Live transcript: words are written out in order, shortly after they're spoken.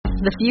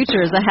The future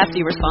is a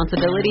hefty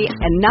responsibility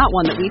and not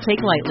one that we take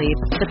lightly.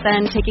 But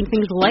then, taking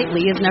things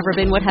lightly has never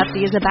been what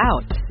Hefty is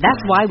about. That's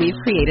why we've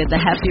created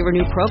the Hefty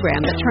Renew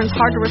program that turns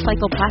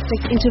hard-to-recycle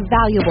plastics into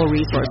valuable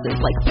resources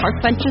like park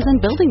benches and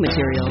building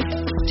materials.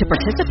 To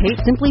participate,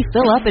 simply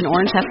fill up an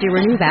orange Hefty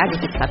Renew bag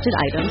with accepted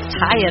items,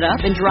 tie it up,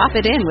 and drop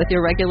it in with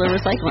your regular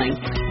recycling.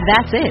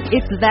 That's it.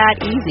 It's that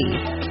easy.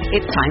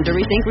 It's time to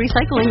rethink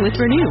recycling with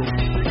Renew.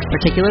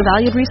 Particular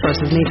valued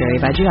resources may vary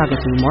by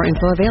geography. More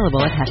info available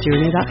at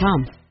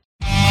heftyrenew.com.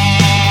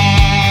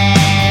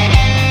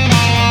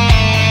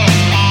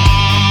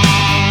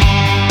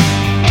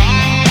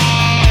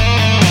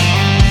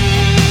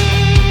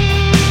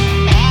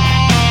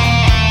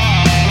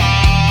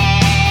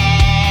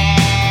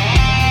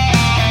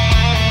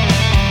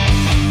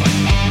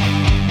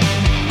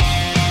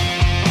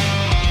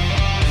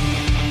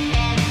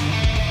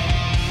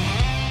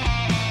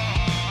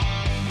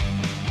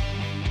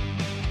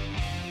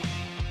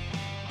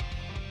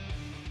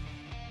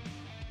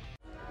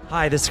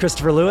 Hi, this is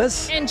Christopher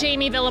Lewis. And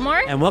Jamie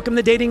Villamore. And welcome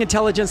to Dating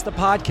Intelligence, the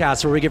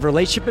podcast where we give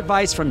relationship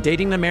advice from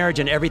dating to marriage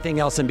and everything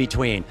else in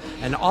between.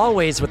 And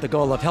always with the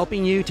goal of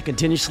helping you to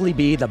continuously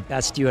be the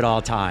best you at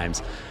all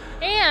times.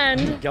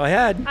 And go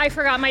ahead. I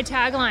forgot my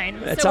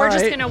tagline, It's so we're all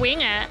just right. gonna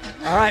wing it.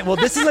 All right. Well,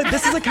 this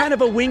is a kind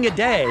of a wing a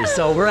day.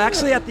 So we're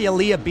actually at the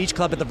Aaliyah Beach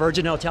Club at the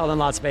Virgin Hotel in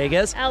Las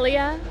Vegas.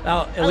 Elia.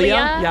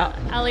 Aaliyah? Yeah.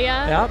 Elia.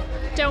 Yep.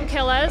 Don't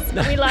kill us.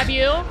 We love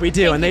you. We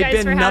do, Thank and you they've guys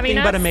been for having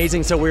nothing but us.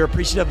 amazing. So we're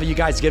appreciative of you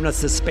guys giving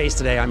us this space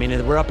today. I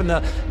mean, we're up in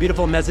the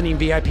beautiful mezzanine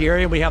VIP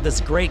area. We have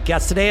this great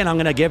guest today, and I'm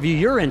going to give you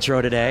your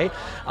intro today.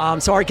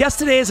 So our guest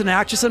today is an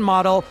actress and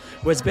model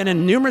who has been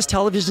in numerous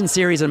television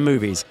series and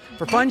movies.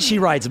 For fun, she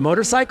rides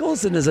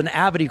motorcycles and is an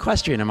avid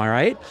equestrian. Am I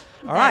right?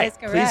 All right. is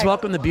correct. Please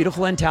welcome the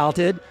beautiful and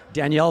talented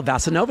Danielle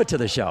Vasanova to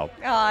the show.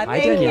 Oh, Hi,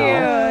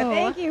 Danielle.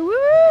 Thank you. Woo!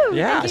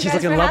 Yeah, Thank you she's guys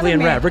looking for lovely in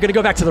having me. red. We're going to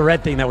go back to the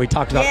red thing that we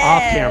talked about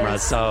off Yes. camera.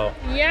 So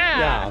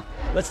Yeah.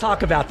 let's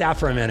talk about that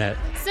for a minute.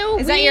 So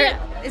Is that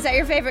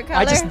your favorite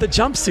color? The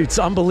jumpsuit's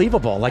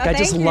unbelievable. Like, I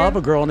just thank you. love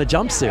a girl in a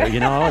jumpsuit, you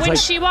know? It's when like,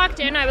 she walked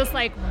in, I was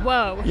like,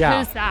 "Whoa, Yeah.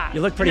 who's that?"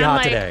 You look pretty And I'm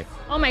hot like, today.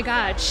 Oh my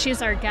God,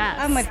 she's our guest.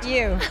 I'm with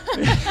you.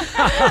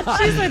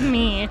 She's with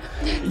me.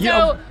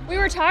 Yeah. So we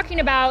were talking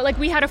about, like,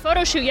 we had a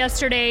photo shoot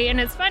yesterday, and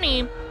it's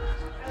funny.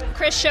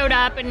 Chris showed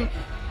up, and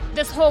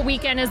this whole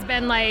weekend has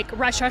been like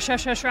rush.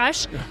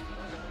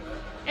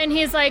 And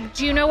he's like,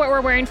 "Do you know what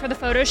we're wearing for the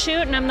photo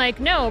shoot?" And I'm like,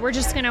 "No, we're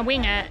just gonna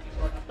wing it,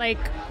 like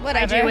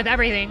Whatever. I do with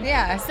everything."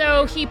 Yeah.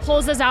 So he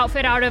pulls his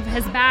outfit out of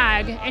his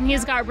bag, and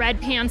he's got red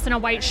pants and a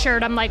white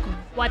shirt. I'm like,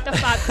 "What the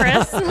fuck,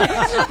 Chris?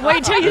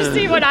 Wait till you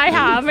see what I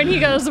have." And he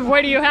goes,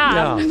 "What do you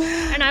have?"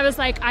 Yeah. And I was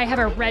like, "I have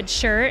a red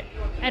shirt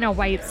and a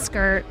white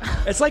skirt."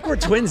 It's like we're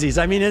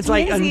twinsies. I mean, it's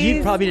like, and you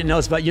Twinsies. probably didn't know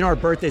this, but you know our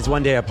birthday's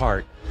one day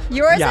apart.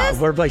 Yours Yeah, is?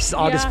 we're like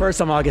August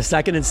 1st, I'm August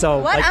 2nd, and so...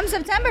 What? like, I'm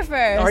September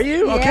 1st. are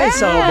you? Okay,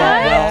 so,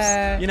 Yeah.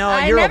 well, you know,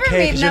 I you're never okay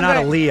meet because you're not a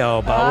number-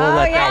 Leo, but Oh, we'll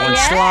let yeah, that one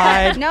yeah.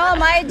 slide. No,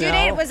 my due You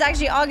date know? was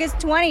actually August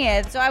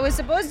 20th, so I was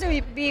supposed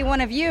to be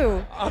one of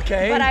you.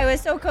 Okay. But I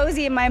was so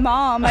cozy in my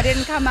mom, I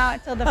didn't come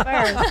out till the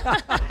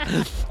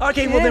 1st.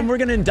 Okay, well, then we're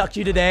going to induct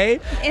you today.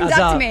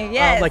 Induct me,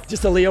 yes. Like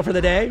just a Leo for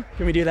the day.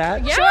 Can we do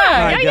that? Yeah, Sure. All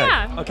right, good.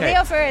 yeah. Okay.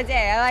 Leo for a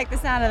day. I like the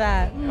sound of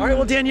that. All right,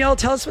 well, Danielle,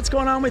 tell us what's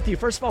going on with you.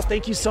 First of all,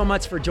 thank you so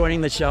much for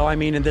joining the show. I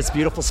mean, in this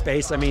beautiful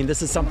space. I mean,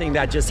 this is something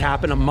that just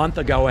happened a month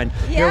ago, and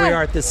here we Yeah.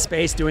 are at this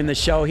space doing the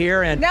show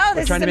here, and No, we're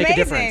this trying is to make a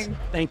amazing. difference.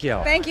 Thank you.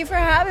 Thank you for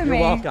having You're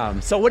me.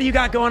 welcome. So what do you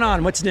got going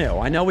on? What's new?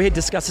 I know we had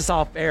discussed this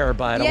off air,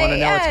 but I want to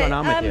know what's going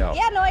on with you.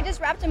 Yeah, no, I just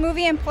wrapped a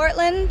movie in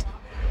Portland,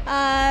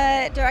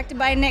 directed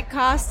by Nick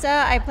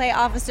Costa. I play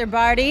Officer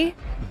Barty.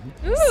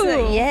 Ooh.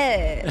 So,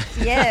 yes.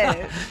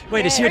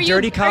 Wait, is she a Are you-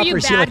 dirty are cop you or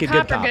is she like a bad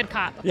good cop or cop? good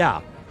cop? Yeah.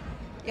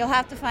 You'll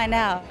have to find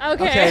out.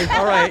 Okay. Okay.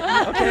 All right.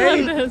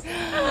 Okay.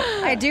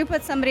 I do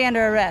put somebody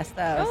under arrest,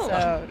 though. Oh,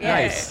 so, yeah,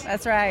 nice.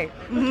 that's right.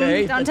 Mhm.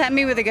 Okay. Don't tempt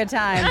me with a good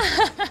time.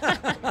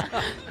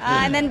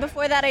 And then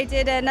before that, I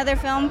did another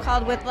film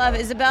called With Love,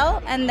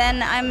 Isabel. And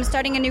then I'm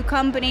starting a new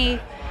company.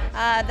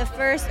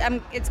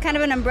 It's kind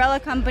of an umbrella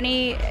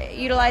company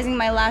utilizing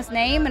my last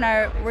name,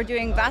 and we're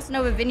doing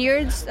Vasanova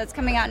Vineyards. That's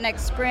coming out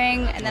next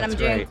spring, and then That's I'm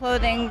doing great.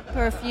 clothing,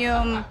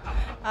 perfume,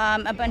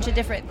 a bunch of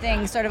different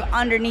things, sort of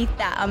underneath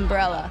that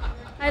umbrella.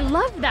 I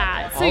love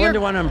that. So All you're under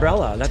one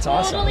umbrella. That's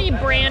totally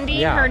awesome. branding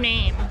Yeah. her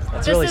name.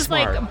 That's this really is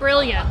smart. like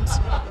brilliant.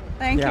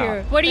 Thank Yeah.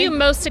 you. What are you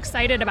most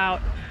excited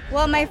about?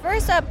 Well, my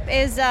first up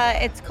is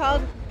it's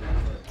called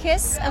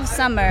Kiss of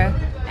Summer,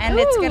 and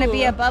it's going to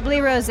be Ooh. a bubbly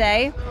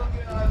rosé,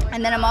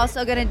 and then I'm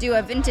also going to do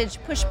a vintage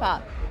push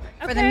pop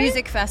for the Okay.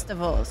 music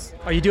festivals.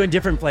 Are you doing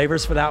different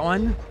flavors for that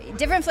one?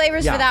 Different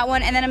flavors Yeah. for that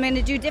one, and then I'm going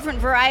to do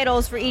different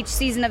varietals for each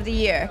season of the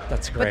year.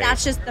 That's But great.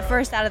 that's just the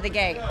first out of the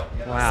gate.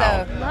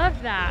 Wow. So,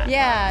 Love that.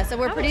 yeah, so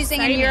we're How producing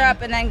in exciting. Europe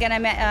and then going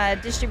to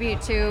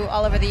distribute to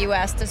all over the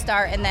U.S. to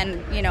start, and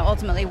then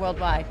ultimately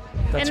worldwide.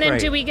 That's And then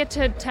great. do we get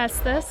to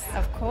test this?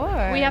 Of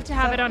course. We have to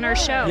have it on our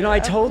show. You know, I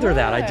told her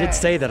that. I did course.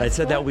 say that. I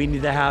said that we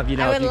need to have, you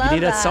know, I if would you love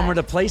need us that. somewhere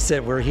to place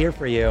it, we're here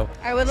for you.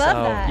 I would love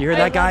so, that. You hear I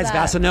that, would guys? love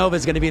that. Vasanova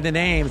is going to be the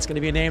name. It's going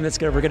to be a name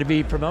we're going to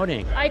be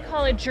promoting. I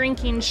call it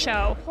drinking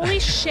show. Holy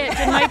shit,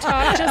 did my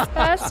talk just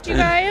bust, you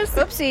guys?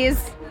 Oopsies.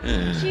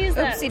 Jesus.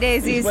 Oopsie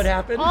daisies. What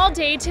happened? All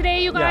day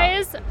today, you Yeah.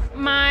 guys,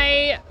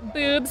 my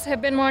boobs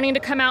have been wanting to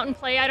come out and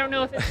play. I don't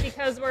know if it's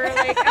because we're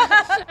like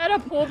at a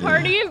pool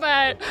party,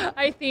 but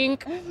I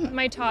think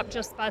my top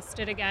just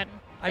busted again.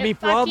 I mean, It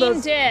for all fucking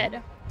those-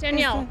 did.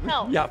 Danielle,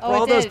 help. Yeah, for Oh,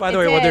 all it those, did. by the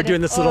It way, while they're did.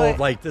 doing this Oh, little,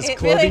 like, this it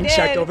clothing really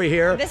check did. over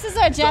here. This is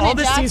our So all Janet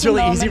this seems Jackson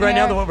really easy moment right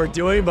now here. than what we're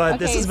doing, but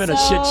this Okay, has been a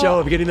so- shit show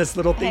of getting this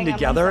little thing Hang on one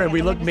together, and second. we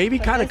Let look me maybe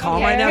put kind of this calm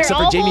here. right now, Here, except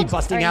for I'll Jamie hold-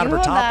 busting Are out of her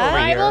you top hold over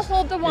that? I here. will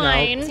hold the You know.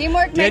 wine.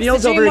 Teamwork makes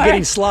Danielle's the over dream here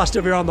getting work. sloshed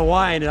over here on the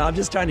wine, and I'm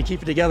just trying to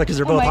keep it together because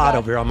they're both my hot God.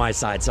 over here on my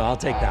side, so I'll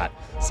take that.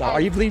 So are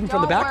you bleeding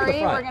from the back or the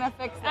Don't worry, front? We're gonna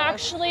fix this.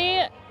 Actually,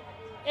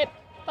 it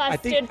busted I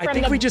think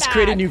from the we just back.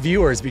 created new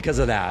viewers because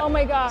of that. Oh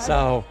my God.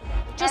 So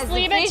Just As a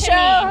leave free it to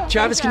show. me.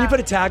 Travis, can you put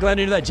a tagline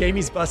into that?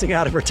 Jamie's busting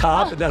out of her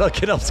top, and that'll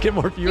help us get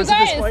more You viewers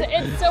guys, at this point.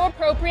 it's so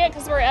appropriate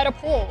because we're at a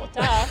pool.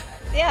 Duh.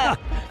 Yeah.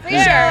 Free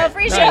Here. show.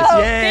 Free Nice. show.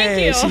 Yay.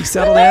 Thank you. She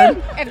settled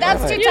in. If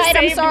that's too You tight,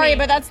 I'm saved sorry, me.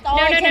 but that's all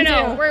I can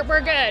No. do.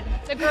 We're good.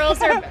 The girls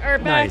are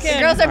back Nice. in. The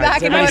girls are All right, back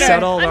so in everybody's order.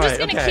 settled? I'm All just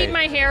right, gonna okay. keep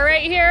my hair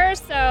right here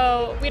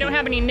so we don't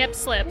have any nip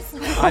slips.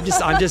 I'm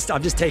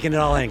just taking it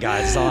all in,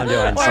 guys. That's all I'm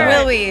doing. Or So-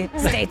 will we?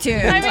 Stay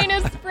tuned. I mean,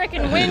 it's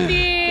freaking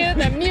windy.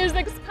 The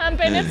music's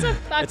pumping. It's a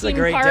fucking It's a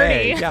great party.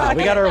 day. Yeah,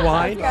 we got our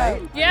wine. Okay.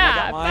 Yeah,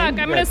 got wine? fuck. I'm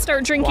Good. gonna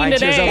start drinking Wine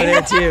today. cheers over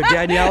there too.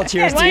 Danielle,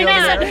 cheers to Why you over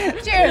not? there.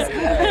 Cheers.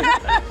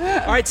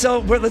 All right, so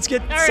let's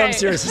get All some right.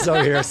 seriousness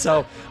over here.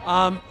 So,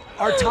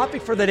 our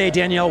topic for the day,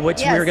 Danielle,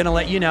 which Yes. we're going to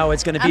let you know,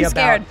 is going to be I'm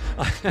about.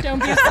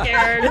 Don't be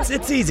scared.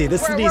 It's easy.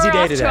 This is we're an easy we're day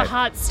off today. to a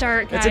hot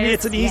start, guys.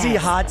 It's an easy,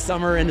 Yes. hot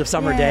summer, end of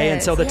summer day.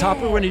 And so the Yes,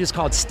 topic we're going to do is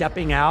called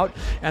Stepping Out.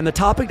 And the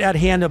topic at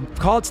hand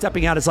called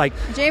Stepping Out is like.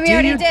 Jamie do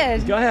already you-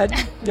 did. Go ahead.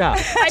 Yeah.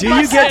 Do you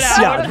busted get out.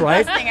 yeah,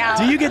 right? Busting out.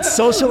 Do you get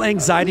social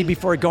anxiety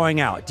before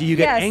going out? Do you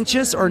get Yes.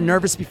 anxious or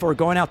nervous before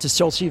going out to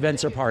social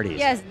events or parties?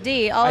 Yes,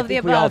 D. All I of the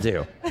think we all above.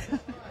 do.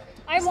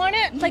 I want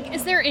to, like,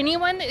 is there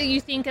anyone that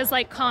you think is,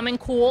 like, calm and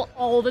cool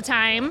all the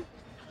time?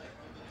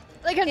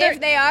 Like,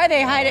 If they are,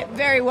 they hide it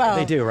very well.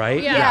 They do,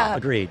 right? Yeah.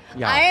 Agreed.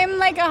 Yeah. I am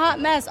like a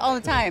hot mess all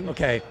the time.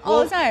 Okay. All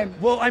Well- the time.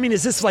 Well, I mean,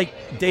 is this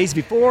like days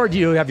before? Do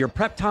you have your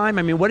prep time?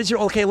 I mean, what is your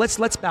okay? Let's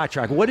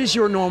backtrack. What is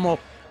your normal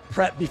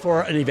prep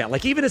before an event?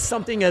 Like even as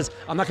something as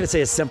I'm not going to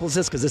say as simple as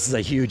this because this is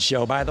a huge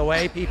show, by the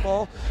way,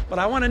 people. But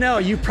I want to know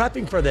you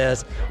prepping for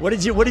this. What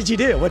did you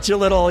do? What's your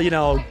little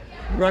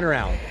run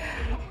around?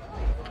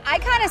 I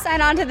kind of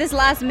sign on to this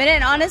last minute,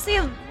 and honestly,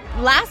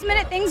 last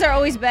minute things are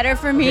always better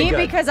for me Okay, good.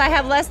 because I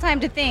have less time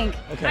to think.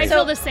 Okay. I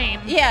feel the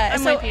same. Yeah, I'm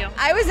so with you.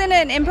 I was in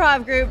an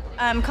improv group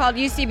called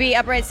UCB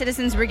Upright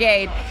Citizens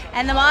Brigade,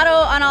 and the motto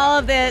on all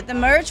of the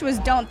merch was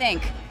 "Don't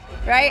think."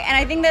 Right, and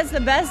I think that's the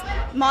best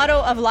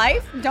motto of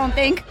life. Don't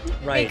think,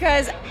 Right.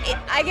 because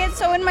I get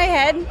so in my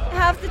head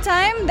half the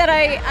time that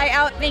I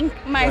outthink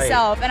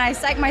myself and I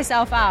psych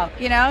myself out.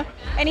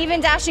 And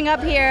even dashing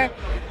up here,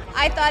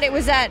 I thought it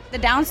was at the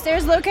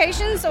downstairs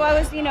location, so I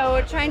was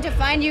trying to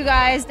find you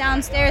guys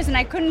downstairs, and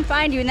I couldn't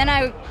find you, and then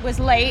I was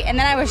late, and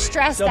then I was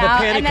stressed So the out.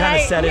 panic and then kind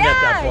of set in at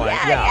that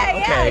point.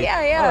 Yeah, Okay.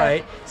 yeah. All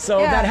right. So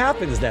Yeah. that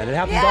happens then. It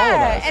happens to all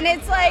of us. And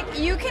it's like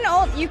you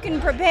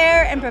can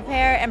prepare and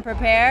prepare and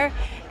prepare,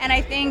 and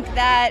I think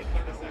that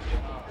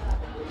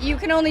you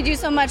can only do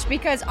so much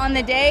because on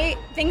the day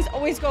things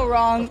always go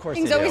wrong. Of course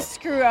things they always do.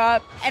 screw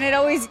up, and it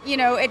always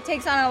it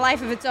takes on a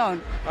life of its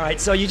own. All right,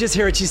 so you just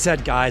hear what she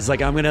said, guys.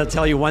 Like, I'm going to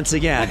tell you once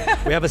again,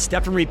 we have a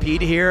step and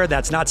repeat here.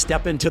 That's not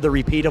step into the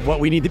repeat of what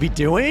we need to be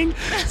doing.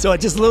 So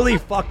it just literally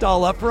fucked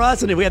all up for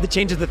us, and we had to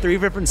change it to 3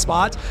 different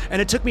spots,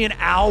 and it took me an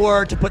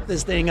hour to put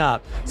this thing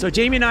up. So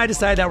Jamie and I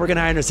decided that we're going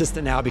to hire an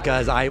assistant now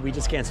because we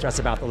just can't stress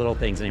about the little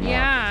things anymore.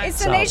 Yeah. It's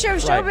the So, nature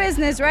of show right.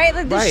 business, right?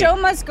 Like the Right. show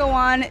must go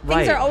on. Things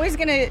Right. are always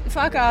gonna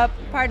fuck up.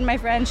 Pardon my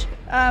French.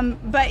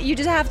 But you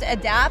just have to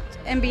adapt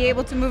and be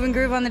able to move and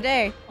groove on the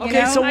day. you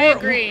Okay, know? so I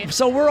agree.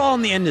 we're all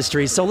in the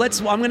industry. So let's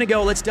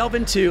delve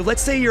into,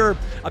 let's say you're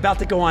about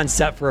to go on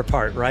set for a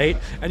part, right?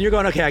 And you're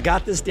going, okay, I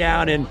got this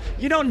down, and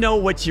you don't know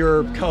what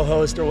your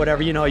co-host or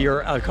whatever,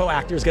 your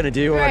co-actor is going to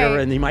do or Right. whatever,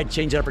 and he might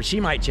change it up or she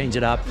might change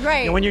it up.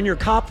 Right. And when you're in your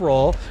cop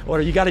role,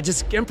 or you got to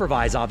just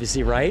improvise,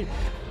 obviously, right?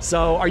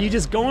 So are you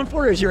just going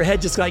for it, or is your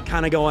head just like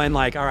kind of going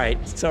like, all right,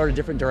 sort of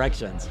different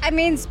directions? I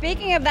mean,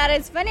 speaking of that,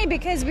 it's funny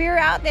because we were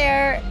out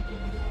there.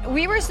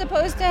 We were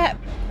supposed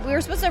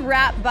to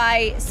wrap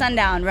by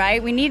sundown,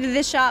 right? We needed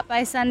this shot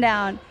by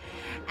sundown,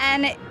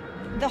 and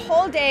the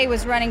whole day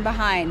was running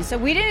behind. So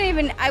we didn't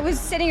even. I was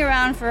sitting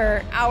around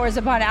for hours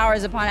upon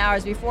hours upon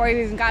hours before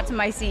we even got to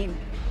my scene.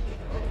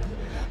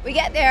 We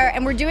get there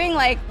and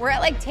we're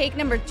at take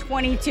number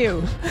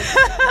 22.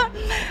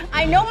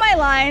 I know my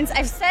lines.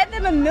 I've said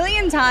them a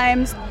million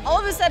times. All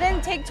of a sudden,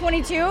 take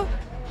 22.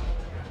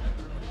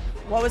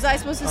 What was I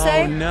supposed to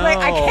say? no. I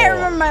can't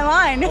remember my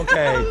line.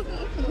 Okay.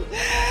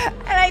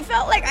 And I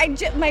felt like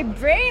my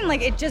brain,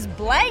 like it just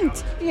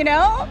blanked, you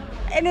know?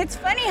 And it's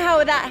funny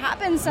how that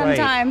happens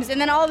sometimes. Right.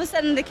 And then all of a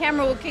sudden the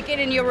camera will kick in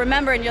and you'll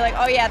remember and you're like,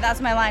 oh yeah, that's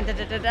my line,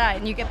 da-da-da-da.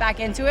 And you get back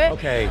into it.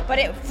 Okay. But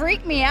it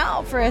freaked me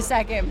out for a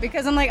second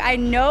because I'm like, I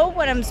know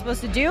what I'm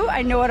supposed to do.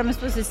 I know what I'm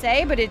supposed to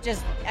say, but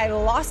I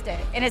lost it.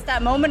 And it's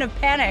that moment of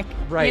panic.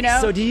 Right. You know?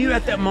 So do you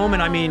at that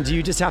moment, I mean, do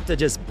you just have to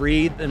just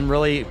breathe and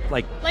really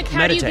like Like, how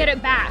meditate? do you get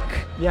it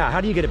back? Yeah,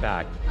 how do you get it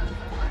back?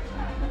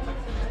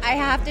 I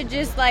have to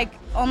just like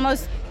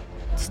almost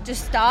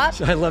just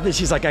stop. I love that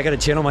she's like, I got to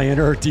channel my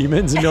inner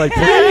demons and be like,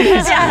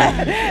 please.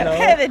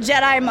 Yeah. The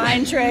Jedi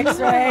mind tricks,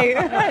 right?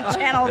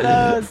 Channel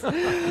those.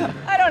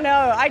 I don't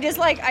know. I just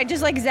like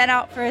zen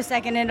out for a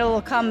second and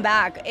it'll come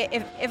back.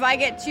 If I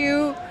get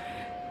too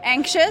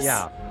anxious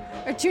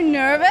or too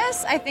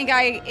nervous, I think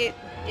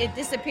it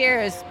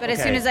disappears. But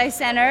as soon as I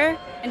center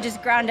and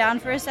just ground down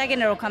for a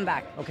second, it'll come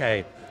back.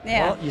 Okay.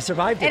 Yeah. Well, you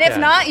survived it. And if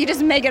then. not, you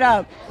just make it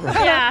up.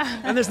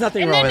 Yeah. And there's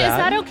nothing And wrong then with is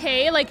that. that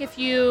okay? Like if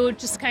you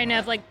just kind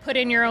of like put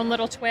in your own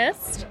little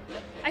twist?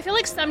 I feel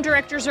like some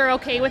directors are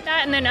okay with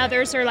that, and then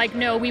others are like,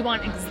 no, we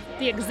want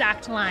the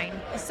exact line.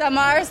 Some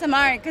are, some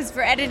aren't, because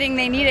for editing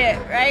they need it,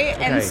 right?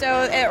 Okay. And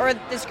so, or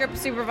the script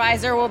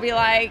supervisor will be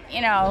like,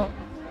 you know,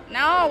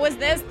 no, it was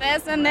this,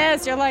 and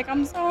this. You're like,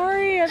 I'm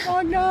sorry, I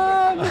fucked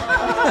up.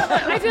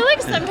 I feel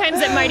like sometimes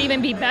it might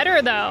even be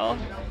better though.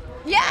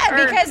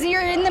 Yeah, because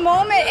you're in the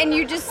moment and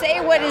you just say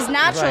what is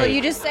natural. Right.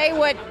 You just say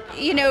what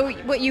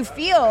you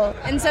feel.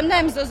 And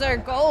sometimes those are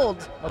gold.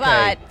 Okay.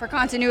 But for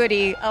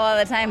continuity, a lot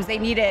of the times they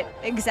need it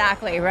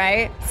exactly,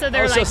 right? So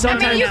they're so like,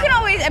 sometimes- no, I mean, you no. can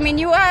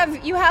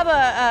always, you have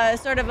a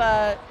sort of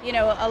a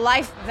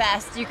life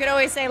vest. You could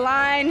always say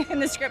line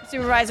and the script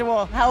supervisor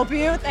will help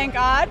you, thank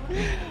God.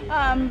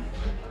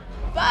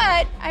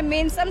 But, I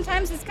mean,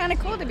 sometimes it's kind of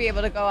cool to be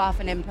able to go off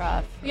and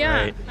improv. Yeah,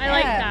 Right. I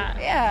like that.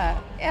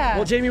 Yeah.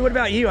 Well, Jamie, what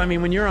about you? I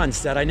mean, when you're on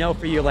set, I know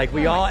for you, like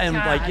we all, and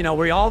God. like, you know,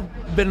 we all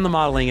been in the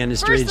modeling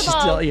industry. First It's of just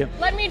all, still, you.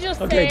 let me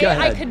just Okay, say go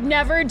ahead. I could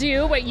never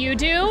do what you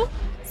do.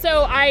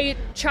 So I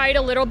tried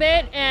a little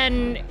bit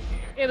and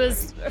it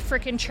was a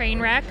freaking train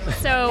wreck.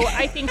 So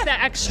I think the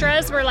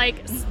extras were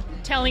like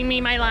telling me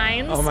my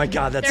lines. Oh my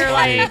God, that's They're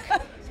funny.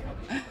 like,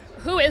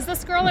 who is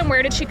this girl and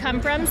where did she come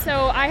from?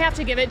 So I have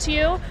to give it to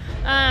you.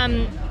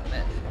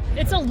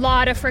 It's a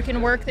lot of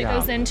freaking work that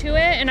goes into it,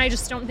 and I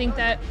just don't think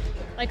that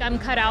like I'm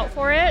cut out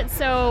for it.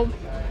 So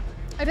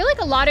I feel like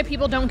a lot of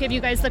people don't give you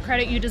guys the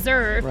credit you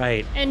deserve.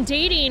 Right. And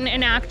dating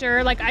an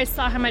actor, like I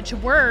saw how much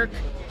work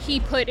he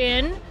put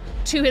in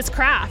to his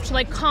craft,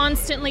 like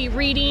constantly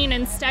reading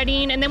and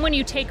studying. And then when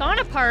you take on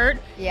a part,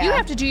 you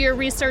have to do your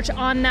research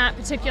on that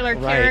particular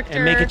Right, character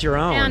and make it your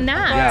own. And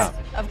that.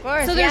 Yeah. Of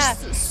course. So there's yeah.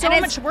 so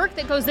And much work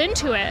that goes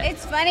into it.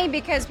 It's funny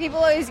because people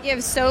always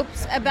give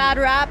soaps a bad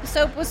rap.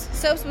 Soaps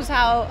was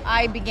how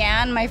I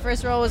began. My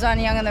first role was on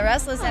Young and the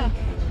Restless, and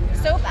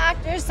soap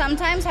actors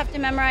sometimes have to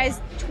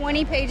memorize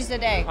 20 pages a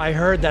day. I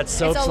heard that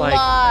soaps It's a like,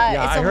 lot.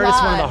 yeah, It's I a heard it's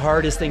one of the lot.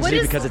 hardest things What to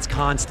do is- because it's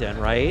constant,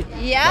 right?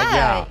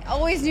 Yeah, Like,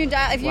 always new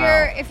dialogue.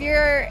 Wow. If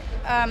you're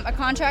a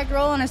contract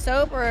role in a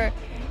soap or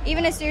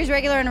even a series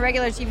regular in a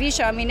regular TV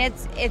show, I mean,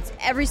 it's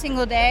every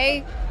single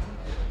day.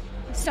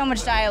 So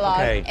much dialogue,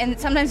 Okay. and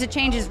sometimes it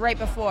changes right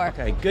before.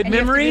 Okay, good And you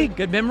have to memory? be-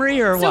 Good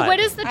memory or so what? what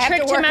is the I have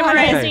trick to to work on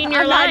it. memorizing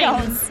your I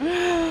lines?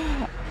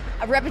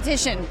 A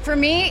repetition. For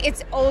me,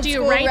 it's old Do you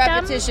school write them?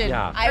 repetition.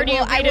 Yeah. Or do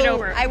you read it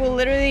over? I will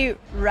literally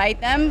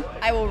write them.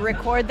 I will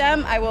record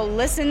them. I will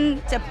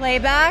listen to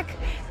playback.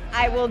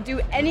 I will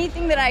do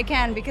anything that I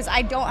can because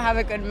I don't have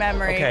a good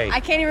memory. Okay. I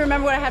can't even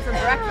remember what I had for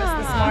breakfast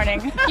this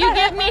morning. You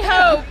give me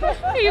hope.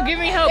 You give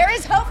me hope. There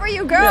is hope for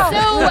you, girl.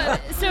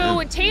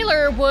 So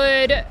Taylor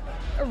would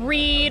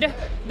read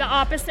the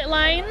opposite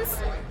lines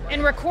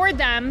and record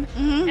them,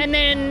 and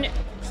then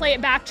play it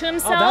back to Oh,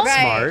 himself. that's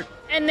Right. smart.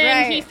 And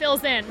then Right. he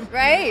fills in.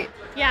 Right?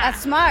 Yeah.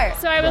 That's smart.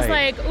 So I was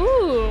Right. like,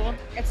 ooh.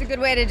 It's a good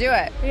way to do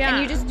it. Yeah.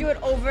 And you just do it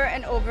over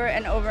and over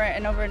and over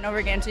and over and over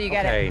again until you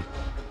get Okay. it.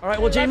 All right.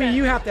 Well, Jamie, it.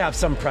 you have to have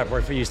some prep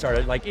work for you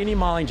started. Like any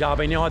modeling job,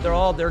 I know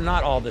they're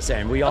not all the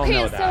same. We all Okay,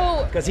 know that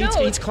so, because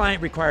no. each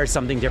client requires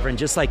something different,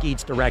 just like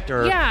each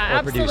director Yeah,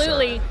 or producer.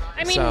 absolutely.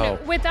 I mean, So-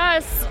 with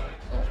us,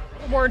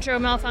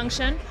 wardrobe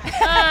malfunction.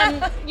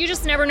 You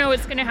just never know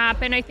what's going to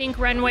happen. I think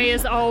runway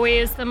is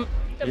always the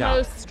Yeah.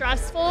 most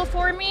stressful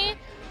for me.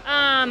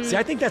 See,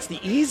 I think that's the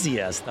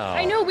easiest, though.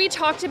 I know we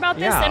talked about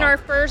this Yeah. in our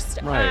first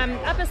Right.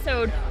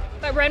 episode,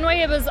 but runway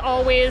it was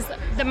always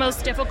the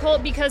most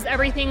difficult because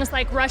everything's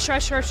like rush.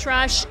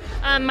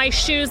 My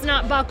shoe's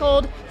not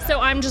buckled,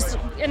 so I'm just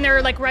and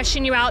they're like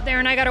rushing you out there,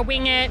 and I gotta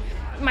wing it.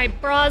 My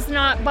bra's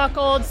not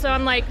buckled, so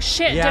I'm like,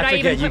 shit. Yeah, did I I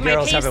even forget. You put my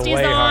girls have it pasties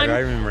way on? harder. I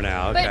remember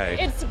now. But Okay.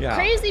 it's Yeah.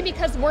 crazy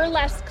because we're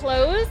less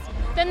clothes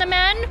than the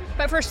men,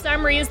 but for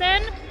some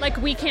reason, like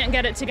we can't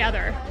get it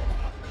together.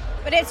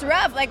 But it's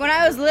rough. Like when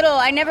I was little,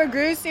 I never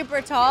grew super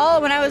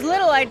tall. When I was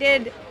little,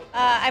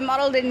 I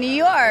modeled in New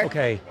York.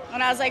 Okay.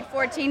 When I was like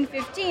 14,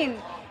 15.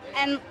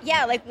 And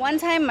yeah, like one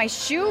time my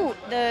shoe,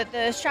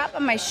 the strap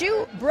on my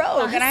shoe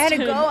broke, and I had to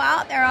go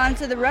out there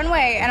onto the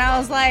runway, and I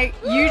was like,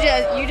 you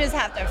just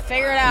have to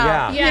figure it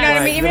out. Yeah. You know what I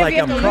Right. mean? You're Even like, if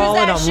you have I'm to crawling,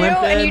 lose that I'm shoe,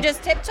 limping. and you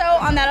just tiptoe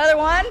on that other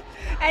one,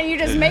 and you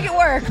just make it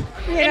work.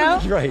 You know?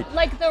 Right.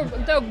 Like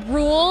the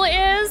rule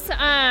is,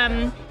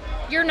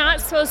 you're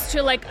not supposed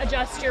to like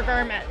adjust your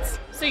garments.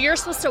 So you're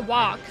supposed to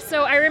walk.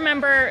 So I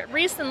remember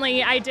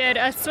recently I did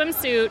a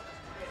swimsuit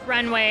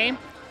runway,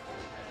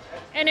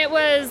 and it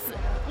was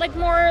like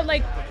more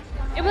like,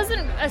 it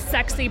wasn't a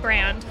sexy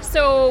brand.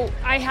 So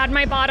I had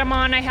my bottom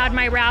on, I had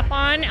my wrap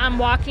on, I'm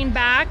walking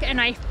back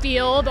and I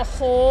feel the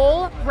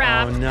whole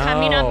wrap Oh, no.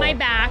 coming up my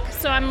back.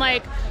 So I'm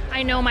like,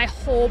 I know my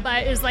whole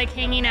butt is like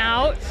hanging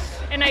out.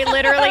 And I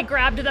literally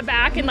grabbed the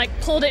back and like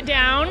pulled it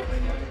down.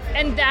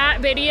 And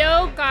that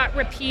video got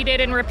repeated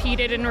and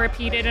repeated and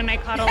repeated, and I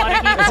caught a lot of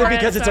heat Is for it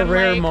because it's so a I'm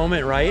rare like,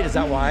 moment, right? Is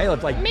that why?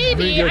 Like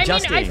Maybe. you're I mean,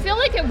 adjusting. I feel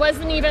like it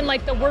wasn't even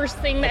like the worst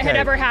thing that had Okay.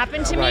 ever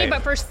happened to Right. me,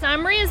 but for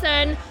some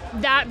reason,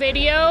 that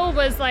video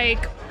was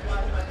like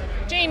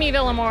Jamie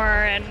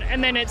Villamore,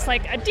 and then it's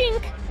like a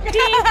dink,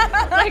 dink,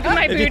 like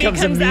my booty becomes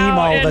a comes meme out,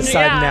 all of a and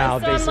sudden yeah, now,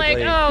 so I'm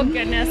basically. like, oh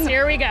goodness,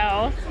 here we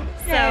go.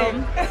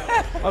 So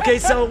Okay,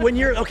 so when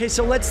you're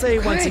so let's say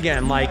once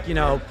again, like, you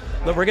know,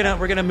 we're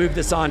gonna move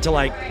this on to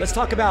like, let's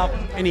talk about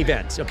an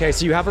event. Okay,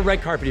 so you have a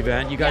red carpet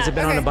event. You guys Yeah. have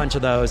been on a bunch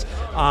of those.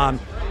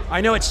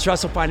 I know it's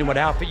stressful finding what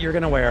outfit you're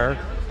gonna wear.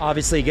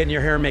 Obviously, getting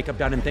your hair and makeup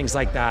done and things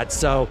like that.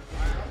 So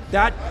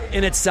that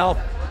in itself,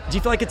 do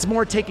you feel like it's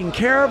more taken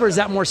care of, or is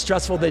that more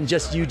stressful than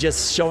just you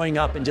just showing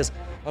up and just,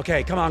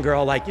 okay, come on,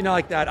 girl, like, you know,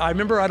 like that. I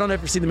remember, I don't know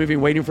if you've seen the movie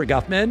Waiting for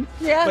Guffman.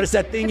 Yeah. But it's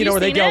that thing, Have you know, you where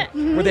they seen go,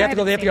 it? where they have to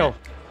go, I they have to haven't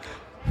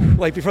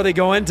go. Like before they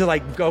go in to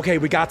like go, okay,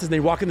 we got this, and they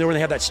walk in there when they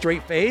have that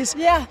straight face.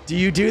 Yeah. Do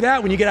you do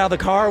that when you get out of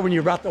the car, when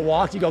you're about to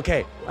walk? You go,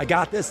 okay, I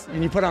got this,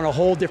 and you put on a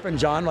whole different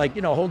genre, like,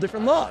 you know, a whole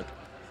different look.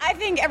 I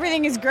think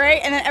everything is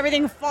great, and then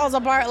everything falls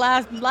apart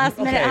last minute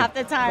Okay, half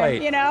the time.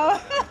 right. You know.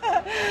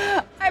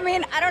 I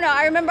mean, I don't know.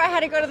 I remember I had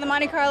to go to the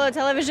Monte Carlo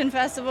Television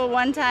Festival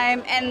one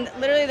time, and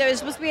literally there was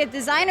supposed to be a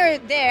designer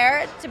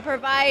there to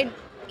provide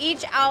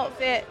each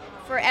outfit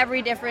for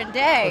every different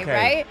day, Okay.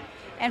 right?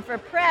 And for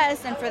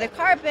press and for the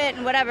carpet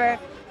and whatever.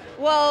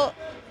 Well,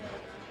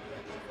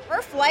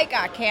 her flight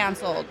got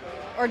canceled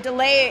or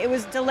delayed. It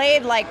was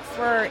delayed like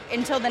for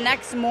until the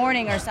next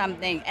morning or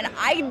something, and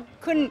I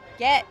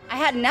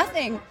had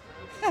nothing.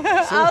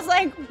 I was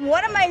like,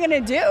 what am I gonna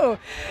do?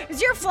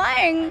 Because you're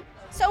flying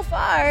so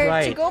far to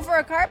Right. go for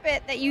a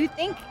carpet that you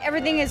think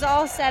everything is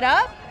all set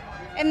up,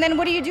 and then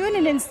what do you do in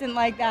an instant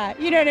like that?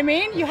 You know what I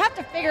mean? You have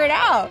to figure it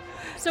out.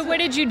 So what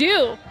did you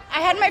do? I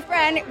had my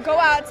friend go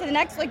out to the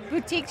next like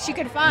boutique she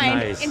could find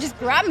Nice. and just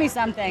grab me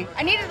something.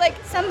 I needed like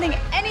something,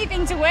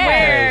 anything to wear.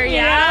 Wear, you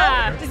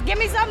yeah. know? Just give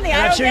me something. And I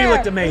I'm don't sure care. you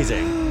looked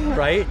amazing,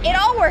 right? It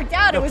all worked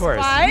out. It Of was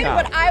course, fine,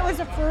 yeah. but I was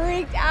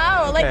freaked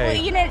out. Like, Okay.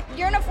 you know,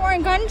 you're in a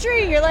foreign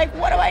country. You're like,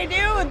 what do I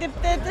do?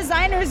 The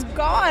designer's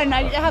gone.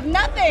 I have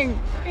nothing.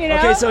 You know.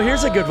 Okay, so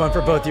here's a good one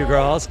for both you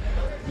girls.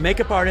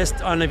 Makeup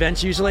artist on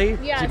events usually.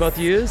 Do Yes. you both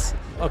use?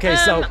 Okay,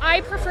 so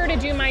I prefer to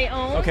do my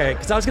own. okay,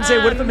 because I was gonna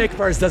say, what if a makeup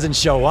artist doesn't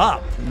show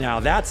up? Now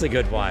that's a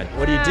good one.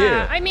 What do you do?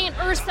 I mean,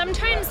 or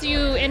sometimes you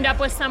end up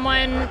with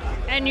someone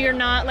and you're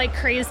not like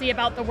crazy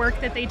about the work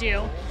that they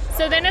do.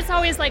 So then it's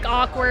always like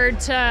awkward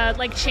to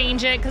like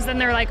change it because then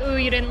they're like, ooh,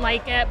 you didn't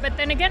like it. But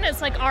then again,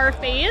 it's like our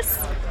face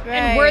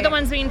and we're Right. the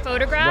ones being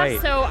photographed.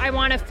 Right. So I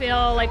want to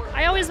feel like,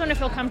 I always want to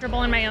feel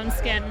comfortable in my own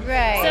skin.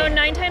 Right. So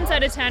 9 times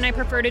out of 10, I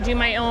prefer to do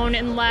my own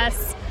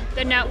unless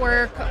the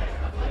network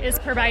is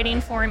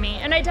providing for me.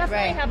 And I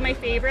definitely Right. have my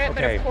favorite,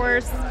 but Okay. of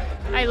course,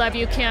 I love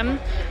you, Kim.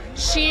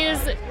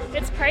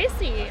 It's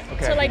pricey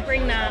Okay. to like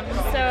bring them.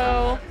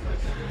 So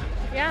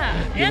yeah.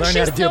 You and learn how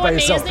she's to do it so by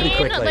yourself pretty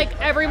amazing. quickly.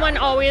 Like everyone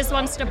always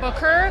wants to book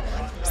her.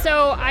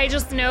 So I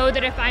just know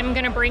that if I'm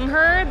gonna bring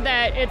her,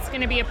 that it's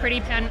gonna be a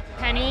pretty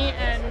penny,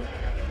 and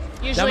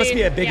usually That must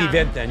be a big yeah.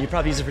 event then. You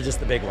probably use it for just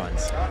the big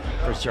ones,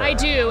 for sure. I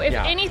do. If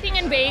Yeah. anything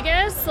in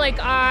Vegas, like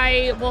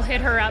I will hit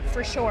her up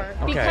for sure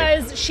Okay.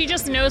 because she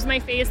just knows my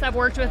face. I've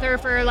worked with her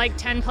for like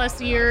 10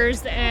 plus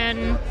years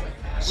and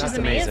she's That's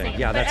amazing. amazing.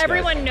 Yeah, but that's good.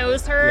 everyone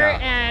knows her Yeah.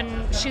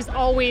 and she's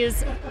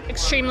always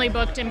extremely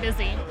booked and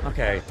busy.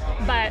 Okay.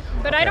 But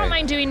I Okay. don't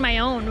mind doing my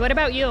own. What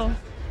about you?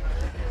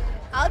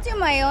 I'll do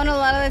my own a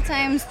lot of the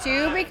times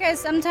too, because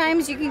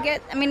sometimes you can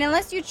get, I mean,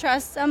 unless you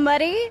trust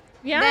somebody,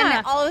 Yeah.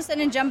 then all of a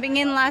sudden jumping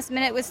in last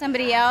minute with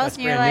somebody else, That's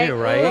and you're brand like,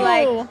 new, right? ooh,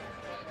 like, Ooh.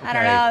 I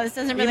don't Okay. know, this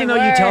doesn't really Even though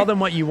work. you tell them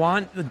what you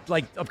want,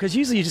 like, because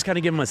usually you just kind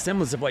of give them a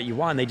semblance of what you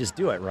want, and they just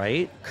do it,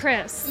 right?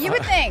 Chris. You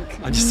would think.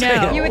 I'm just No.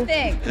 saying. You would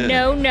think.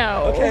 No.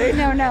 Okay.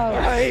 No. All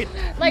right.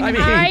 Like I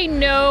mean, I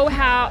know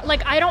how.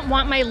 Like I don't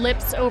want my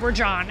lips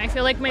overdrawn. I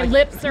feel like my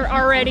lips are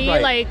already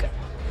Right.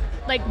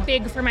 like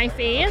big for my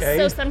face. Okay.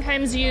 So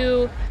sometimes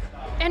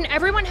and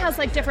everyone has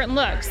like different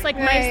looks. Like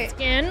my Right.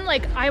 skin,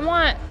 like I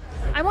want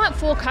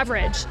full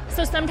coverage.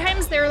 So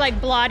sometimes they're like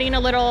blotting a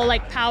little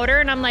like powder,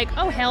 and I'm like,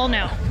 oh hell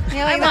no.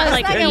 You're like, I no, want that's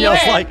like not And gonna Neil's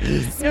work. like, no.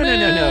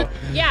 smooth.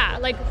 Yeah,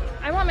 like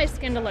I want my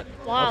skin to look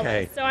flawless.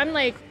 Okay. So I'm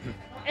like,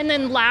 And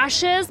then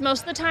lashes,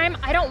 most of the time,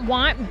 I don't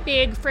want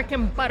big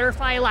freaking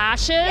butterfly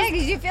lashes. Yeah,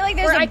 because you feel like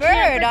there's Or a I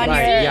can't bird on freaking your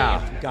Right, head.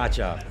 yeah,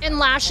 gotcha. And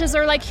lashes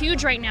are like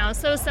huge right now.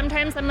 So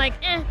sometimes I'm like,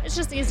 it's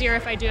just easier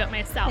if I do it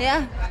myself.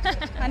 Yeah,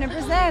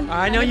 100%.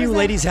 I know you 100%.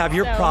 ladies have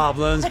your So-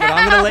 problems, but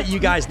I'm going to let you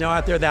guys know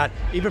out there that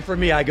even for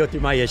me, I go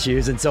through my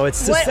issues, and so it's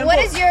just What- simple. what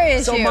is your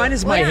issue? So mine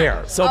is my Yeah.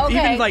 hair. So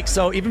Okay.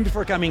 even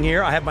before coming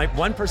here, I have my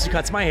one person who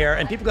cuts my hair,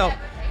 and people go,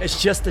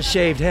 "It's just a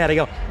shaved head." I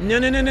go,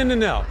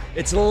 "No.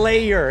 It's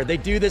layer. They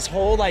do this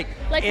whole like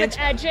Like with inch-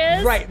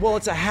 edges? Right. Well,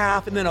 it's a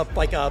half, and then a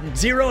 0.5.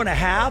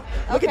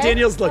 Look at Okay.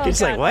 Danielle's look. Oh,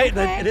 He's like, God. "What?" Okay.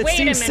 And it Wait a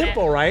seems minute.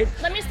 simple, right?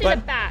 Let me see But-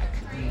 the back.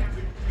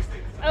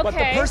 Okay. But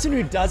the person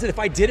who does it, if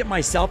I did it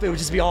myself, it would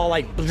just be all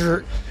like,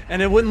 blur,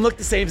 and it wouldn't look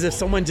the same as if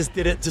someone just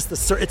did it. It's it It's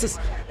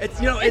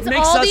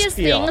makes all us these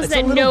feel. things It's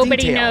the that little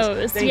nobody details.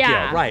 knows. Thank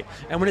Yeah. you. Right.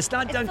 And when it's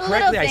not done the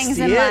correctly, little I things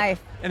see in it, life.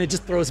 and it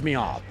just throws me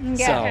off.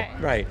 Yeah. So Okay.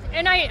 right.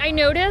 And I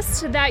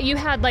noticed that you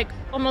had like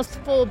almost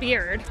full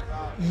beard.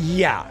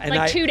 Yeah. And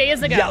Like 2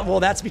 days ago. Yeah.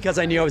 Well, that's because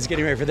I knew I was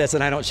getting ready for this,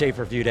 and I don't shave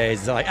for a few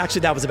days. So, like,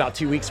 actually, that was about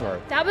 2 weeks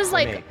worth. That was for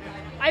like, me.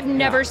 I've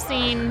never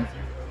seen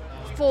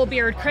full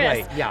beard Chris.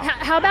 Right, yeah.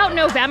 How about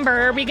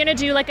November? Are we going to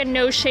do like a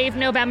no shave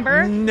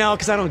November? No,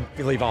 because I don't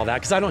believe all that.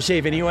 Because I don't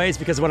shave anyways.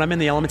 Because when I'm in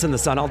the elements in the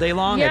sun all day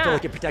long, I Yeah. feel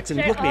like it protects. And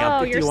Okay. look me, Oh,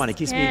 I'm your 51. It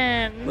keeps me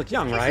skin. look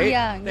young, Keeps right? you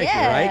young, Thank you.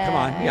 Right? Come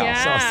on. Yeah.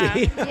 Yeah. So see.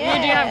 You do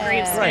have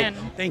great skin. Right.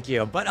 Thank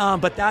you.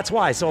 But that's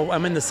why. So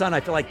I'm in the sun. I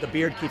feel like the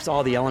beard keeps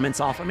all the elements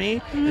off of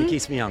me Mm-hmm. and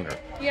keeps me younger.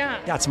 Yeah.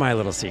 That's my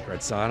little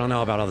secret. So I don't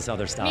know about all this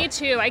other stuff. Me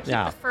too. I keep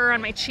Yeah. the fur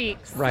on my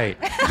cheeks. Right.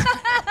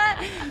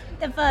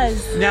 The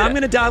fuzz. Now I'm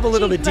going to dive a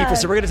little bit Cheek deeper.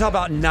 buzz. So we're going to talk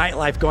about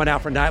nightlife, going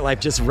out for nightlife,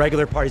 just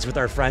regular parties with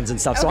our friends and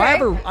stuff. So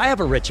Okay. I have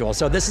a ritual.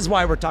 So this is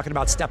why we're talking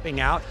about stepping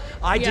out.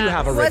 I do Yes.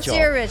 have a What's ritual.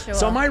 your ritual?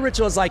 So my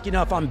ritual is like,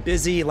 if I'm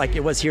busy, like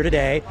it was here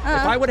today, if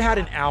I would have had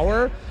an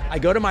hour, I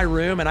go to my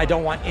room and I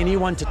don't want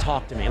anyone to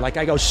talk to me. Like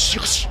I go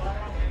shh,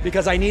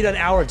 because I need an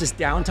hour of just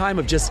downtime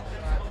of just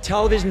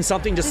television,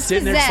 something, just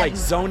sitting there, just like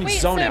zen. zone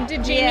so out.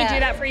 did Jamie Yeah. do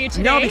that for you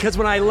today? No, because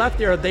when I left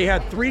there, they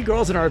had 3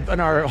 girls in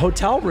our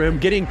hotel room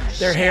getting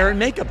their hair and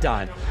makeup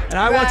done, and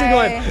I walked in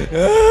going,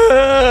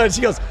 and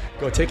she goes,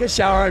 "Go take a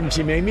shower," and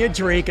she made me a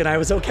drink, and I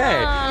was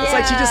okay. It's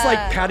like she just like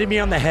patted me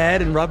on the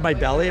head and rubbed my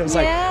belly. It was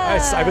like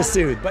I was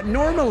soothed. But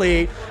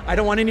normally, I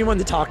don't want anyone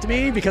to talk to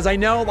me because I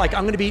know like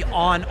I'm going to be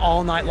on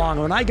all night long.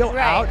 And when I go Right.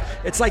 out,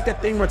 it's like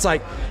that thing where it's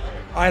like,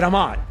 all right, I'm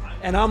on.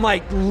 And I'm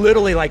like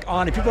literally like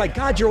on, and people are like,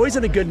 "God, you're always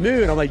in a good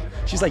mood." I'm like,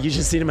 she's like, "You should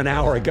have seen him an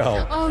hour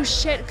ago." Oh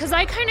shit, because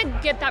I kind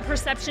of get that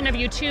perception of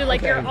you too. Like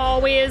Okay. you're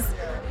always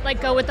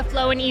like go with the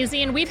flow and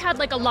easy. And we've had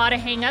like a lot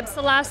of hangups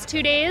the last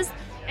 2 days,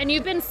 and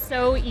you've been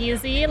so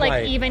easy, like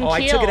Right. even Oh,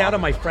 keel. I took it out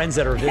on my friends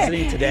that are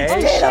visiting today.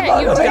 Oh shit,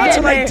 you That's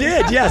did. what I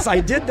did. Yes,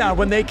 I did that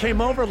when they came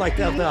over, like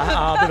the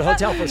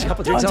hotel for a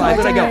couple of drinks.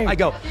 I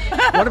go,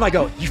 what if I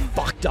go? You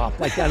fucked up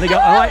like that. And they go,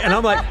 all right. And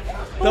I'm like,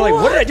 they're like,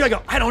 what did I do? I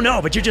go, I don't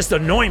know, but you're just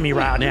annoying me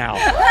right now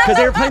because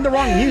they were playing the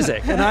wrong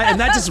music, and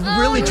that just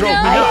really drove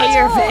me nuts. hate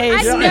your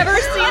face. I've never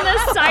seen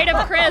this side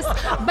of Chris.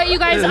 But you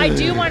guys, I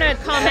do want to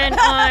comment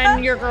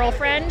on your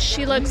girlfriend.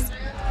 She looks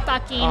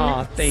fucking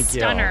Oh, thank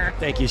stunner. you.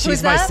 Thank you. She's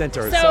Who's my that?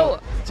 center. So,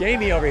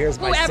 Jamie over here is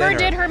my Whoever center.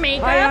 did her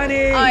makeup, Hi,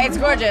 honey. Oh, it's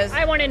gorgeous.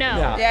 I want to know.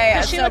 Yeah. Yeah,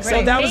 'Cause she so looks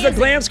pretty. So that was the amazing.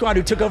 Glam Squad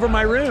who took over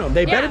my room.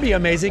 They better Yeah. be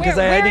amazing because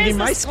I Where need is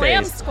my this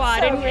Glam space.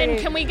 Squad, and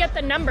can we get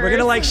the numbers? We're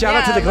gonna like shout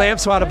out to Yeah, the Glam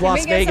Squad of can we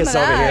Las get some Vegas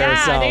of over that? here.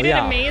 Yeah, So they did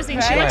yeah.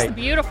 amazing. She Right. looks Right.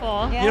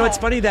 beautiful. Yeah. You know, it's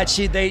funny that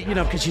they,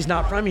 because she's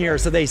not from here,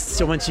 so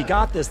when she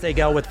got this, they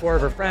go with 4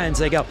 of her friends.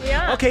 They go,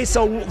 Yeah. okay,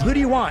 so who do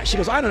you want? She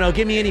goes, I don't know,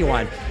 give me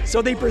anyone.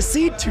 So they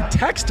proceed to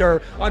text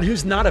her on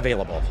who's not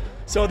available.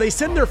 So they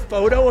send their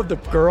photo of the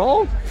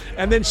girl,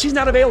 and then she's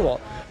not available.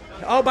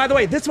 Oh, by the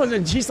way, this one,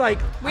 and she's like,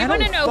 We I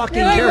wanna don't know fucking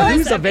who care is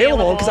who's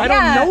available because I don't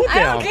Yeah, know them. I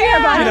don't care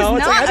about you know, who's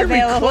it's like I not had to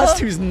available. request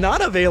who's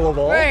not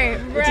available, Right,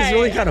 which is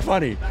really right. kind of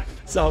funny.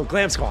 So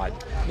Glam Squad,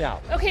 yeah.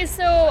 Okay,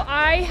 so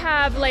I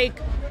have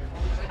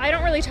I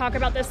don't really talk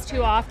about this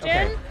too often,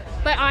 Okay.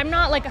 but I'm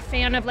not like a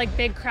fan of like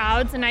big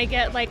crowds, and I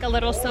get like a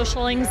little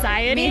social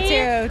anxiety. Me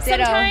too,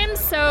 ditto. Sometimes,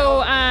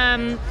 so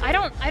I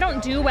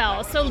don't do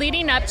well. So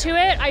leading up to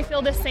it, I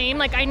feel the same.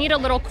 Like I need a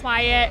little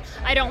quiet.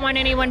 I don't want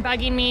anyone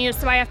bugging me,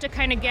 so I have to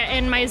kind of get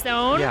in my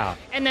zone, Yeah.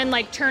 and then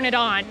like turn it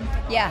on.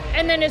 Yeah.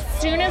 And then as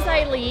soon as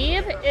I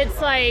leave,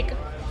 it's like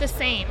the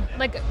same.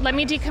 Like, let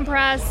me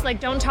decompress, like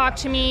don't talk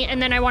to me,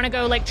 and then I want to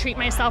go like treat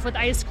myself with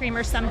ice cream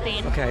or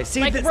something. Okay,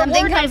 see, like,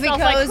 Something reward comfy, myself,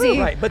 like, cozy.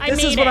 "Whew, Right, but I this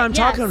is made what it." I'm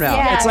talking Yes. about.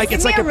 Yeah. It's like Give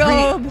it's me like a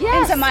robe Yes.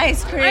 and some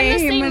ice cream. I'm the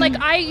same. and-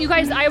 Like you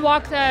guys, I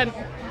walk the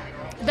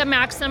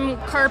Maxim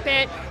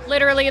carpet,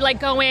 literally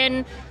like go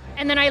in,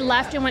 and then I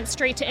left and went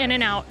straight to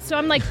In-N-Out. So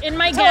I'm like in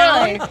my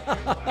gown,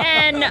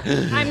 and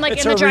I'm like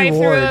It's in the her drive-through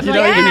reward. of You like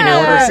don't even an know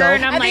hamburger, yourself.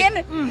 and I'm At like,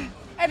 the end,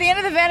 At the end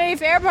of the Vanity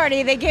Fair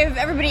party, they give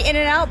everybody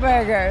In-N-Out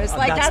burgers.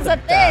 Like, that's that's the a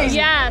thing. best.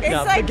 Yes. It's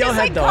Yeah, like, but go just ahead,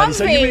 like though. comfy.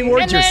 So you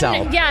reward And yourself.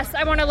 then, yes,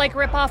 I want to like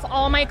rip off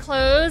all my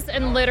clothes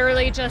and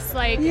literally just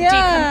like Yeah.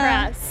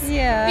 decompress.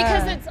 Yeah.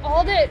 Because it's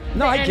all that.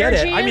 No, the I get it.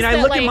 energy I mean, is I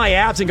that, look at like, my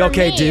abs and go, for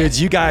okay, me- dudes,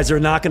 you guys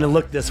are not going to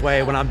look this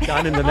way when I'm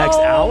done in the next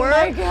Oh, hour.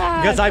 my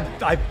God. Because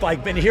I've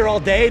like been here all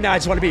day. Now I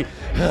just want to be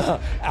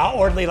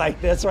outwardly like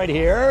this right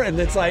here. And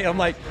it's like, I'm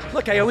like,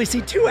 look, I only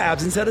see 2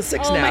 abs instead of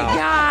 6 Oh, now. my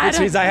God. Which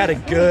means I had a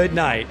good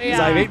night. Because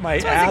I Yeah. ate my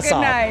was a ass good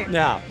off. night.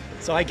 Yeah.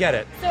 So I get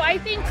it. So I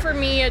think for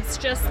me, it's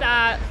just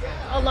that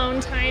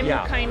alone time,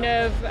 Yeah. kind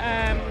of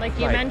like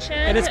you Right. mentioned.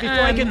 And it's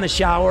before I get in the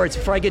shower. It's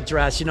before I get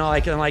dressed. You know,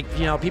 like, and like,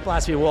 you know, people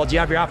ask me, well, do you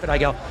have your outfit? I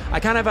go, I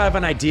kind of have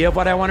an idea of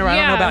what I want to wear. I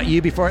don't know Yeah. about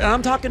you before. And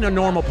I'm talking a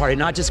normal party,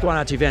 not just going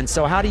out to events.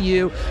 So how do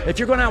you, if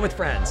you're going out with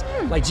friends,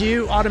 like, do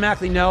you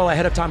automatically know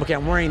ahead of time, okay,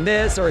 I'm wearing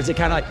this? Or is it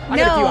kind of like, I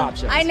got a few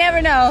options? I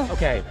never know.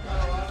 Okay.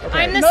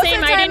 Okay. I'm the Most of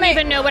same. the I time didn't I-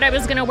 even know what I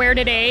was going to wear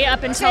today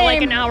up until like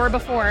Same. an hour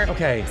before.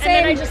 Okay. And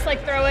then I Same. just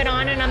like throw it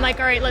on and I'm like,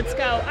 all right, let's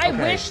go. I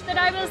Okay. wish that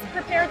I was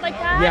prepared like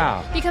that.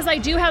 Yeah. Because I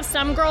do have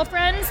some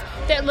girlfriends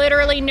that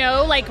literally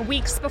know like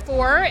weeks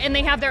before and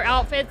they have their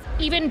outfits,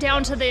 even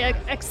down to the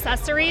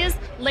accessories,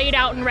 laid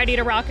out and ready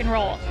to rock and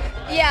roll.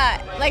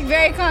 Yeah, like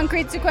very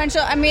concrete,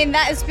 sequential. I mean,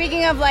 that is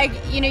speaking of like,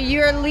 you know,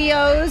 you're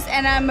Leos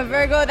and I'm a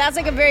Virgo. That's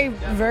like a very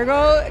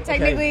Virgo,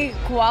 technically,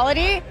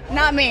 quality.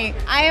 Not me.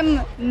 I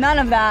am none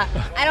of that.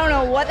 I don't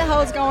know what the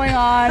hell is going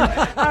on.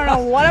 I don't know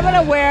what I'm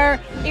going to wear.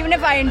 Even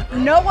if I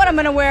know what I'm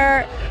going to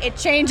wear, it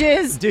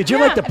changes. Dude, you're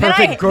like the Then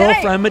perfect I-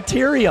 girlfriend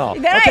material.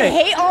 Then okay.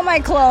 I hate all my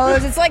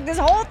clothes. It's like this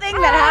whole thing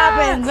that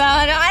happens.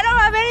 I don't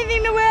have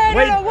anything to wear. I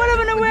Wait, don't know what I'm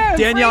going to wear.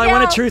 Danielle, I Freak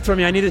want out. a truth from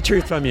you. I need a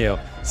truth from you.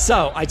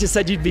 So I just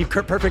said you'd be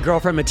perfect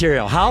girlfriend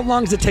material. How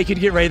long does it take you to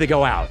get ready to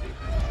go out?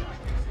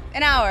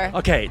 An hour.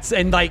 Okay,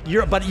 and like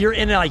you're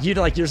in it like you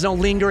like there's no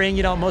lingering.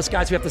 You know, most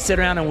guys we have to sit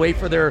around and wait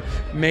for their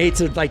mate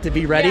to like to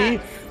be ready.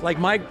 Yes. Like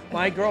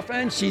my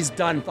girlfriend, she's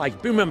done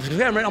like boom, boom,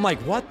 boom. I'm like,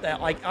 what the?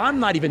 Like I'm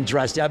not even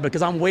dressed yet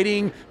because I'm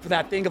waiting for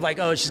that thing of like,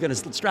 oh, she's gonna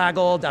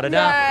straggle, da da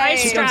da. Right.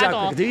 She comes out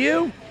Straggle. quick. Do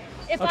you?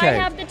 If Okay. I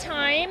have the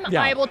time,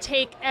 Yeah. I will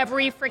take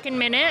every freaking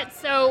minute.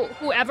 So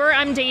whoever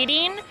I'm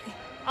dating,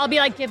 I'll be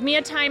like, give me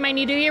a time. I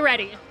need to be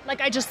ready.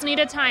 Like I just need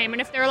a time. And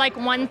if they're like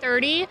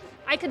 1:30,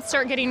 I could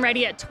start getting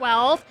ready at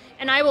 12,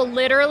 and I will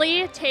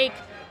literally take.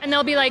 And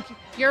they'll be like,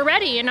 you're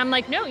ready, and I'm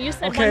like, no, you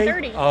said Okay.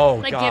 1:30. Oh,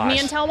 like give me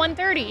gosh. until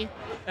 1:30.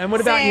 And what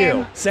about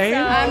you? Same.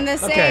 I'm the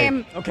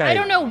same. Okay. I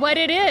don't know what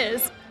it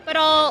is, but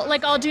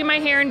I'll do my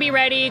hair and be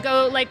ready,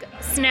 go like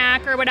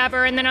snack or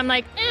whatever, and then I'm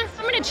like,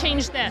 I'm gonna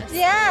change this.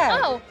 Yeah.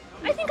 Oh,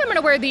 I think I'm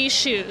gonna wear these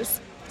shoes.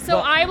 So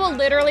Well, I will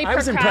literally. I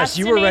was impressed.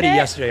 You were ready procrastinate it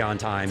yesterday on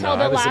time. till Though.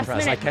 the I was last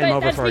impressed. minute. I came But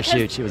over that's for a because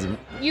shoot. She was. You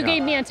yeah.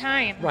 gave me a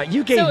time. Right,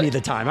 you gave me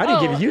the time. I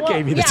didn't give you. You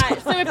gave me the yeah, time.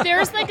 So if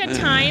there's like a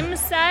time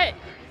set,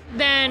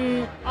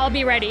 then I'll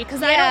be ready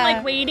because I Yeah. don't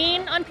like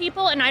waiting on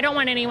people, and I don't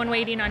want anyone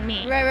waiting on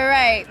me.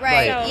 Right.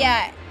 Right. So-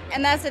 Yeah,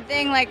 and that's the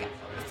thing. Like,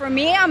 for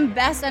me, I'm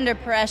best under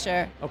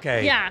pressure.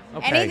 Okay. Yeah.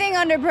 Okay. Anything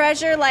under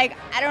pressure, like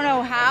I don't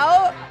know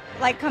how.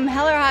 Like, come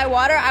hell or high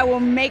water, I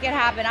will make it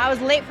happen. I was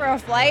late for a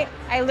flight.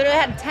 I literally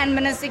had 10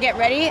 minutes to get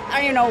ready. I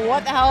don't even know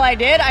what the hell I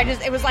did.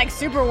 It was like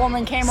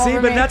Superwoman came See, over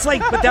but me.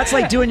 that's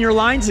like doing your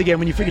lines again.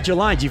 When you forget your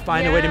lines, you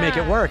find a way to make it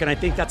Yeah. work, and I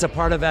think that's a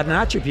part of that an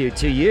attribute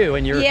to you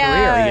and your yeah,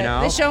 career. You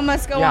know, the show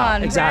must go yeah,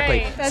 on.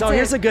 exactly. Right. That's So it.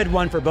 here's a good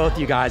one for both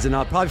you guys, and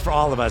probably for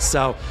all of us.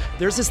 So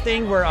there's this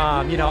thing where,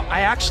 you know, I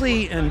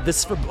actually, and this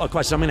is for a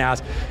question I'm going to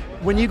ask: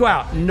 when you go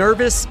out,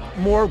 nervous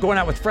more going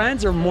out with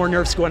friends, or more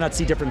nervous going out to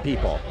see different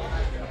people?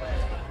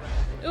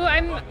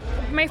 Ooh,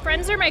 my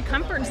friends are my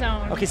comfort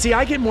zone. Okay, see,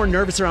 I get more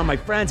nervous around my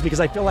friends because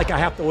I feel like I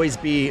have to always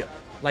be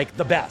like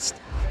the best.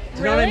 Do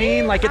you know what I Really?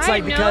 mean? Like it's I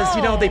like because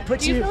you know they put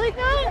Do you feel like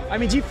that? I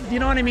mean, do you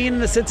know what I mean? In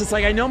the sense, it's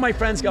like I know my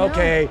friends go,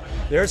 okay,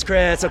 there's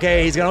Chris.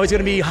 Okay, he's always going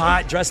to be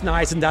hot, dressed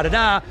nice, and da da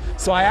da.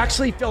 So I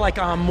actually feel like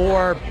I'm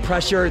more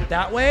pressured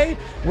that way.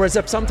 Whereas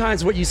if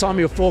sometimes what you saw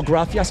me with full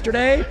gruff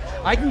yesterday,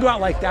 I can go out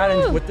like that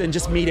and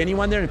just meet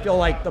anyone there and feel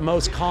like the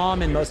most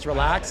calm and most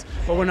relaxed.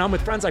 But when I'm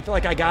with friends, I feel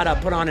like I gotta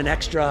put on an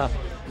extra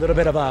little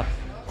bit of a.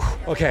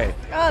 Okay.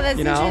 Oh, that's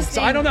you know? interesting.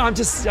 So I don't know. I'm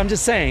just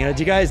saying.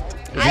 Do you guys?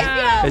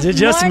 I feel Is it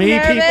just more me,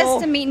 nervous people?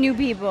 to meet new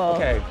people.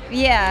 Okay.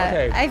 Yeah.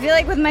 Okay. I feel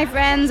like with my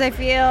friends, I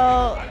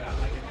feel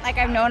like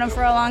I've known them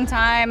for a long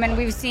time, and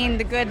we've seen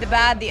the good, the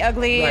bad, the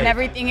ugly, and Right.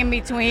 everything in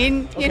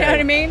between. You know Okay. what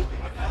I mean?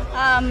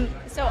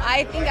 So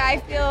I think I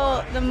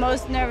feel the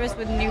most nervous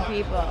with new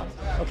people.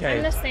 Okay.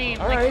 I'm the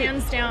same, All like right.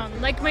 hands down.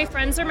 Like my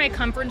friends are my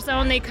comfort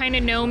zone. They kind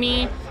of know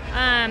me,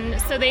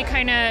 so they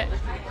kind of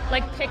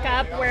like pick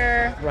up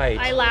where Right.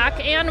 I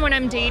lack. And when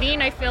I'm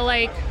dating, I feel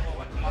like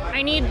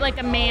I need like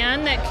a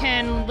man that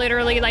can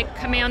literally like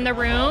command the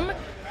room,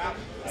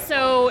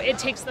 so it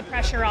takes the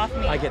pressure off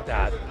me. I get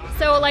that.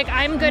 So like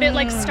I'm good at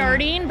like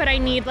starting, but I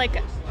need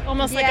like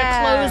almost like a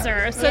Yeah.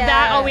 closer. So Yeah.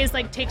 that always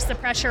like takes the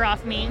pressure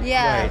off me.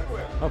 Yeah. Right.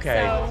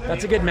 Okay, So-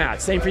 that's a good match.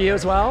 Same for you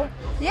as well?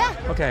 Yeah.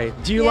 Okay.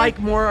 Do you Yeah. like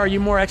more, are you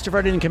more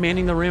extroverted in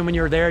commanding the room when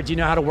you're there? Do you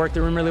know how to work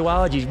the room really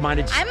well? Do you mind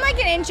it? I'm like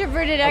an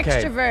introverted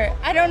Okay. extrovert.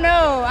 I don't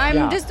know. I'm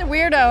Yeah. just a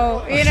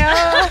weirdo, you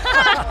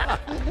know?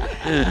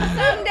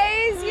 Some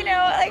days, you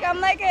know, like I'm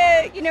like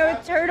a, you know,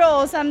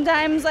 turtle.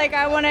 Sometimes like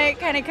I want to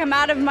kind of come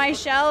out of my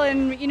shell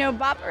and, you know,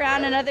 bop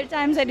around, and other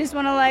times I just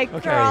want to like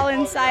Okay. crawl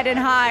inside and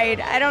hide.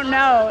 I don't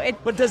know.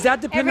 But does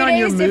that depend Every on day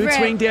your is mood different.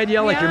 swing,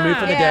 Danielle? Like your mood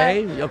for the Yeah.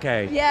 day?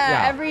 Okay.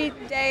 Yeah, every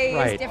day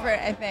Right. is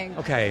different, I think.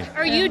 Okay.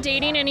 Are you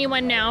dating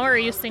anyone now, or are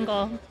you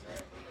single?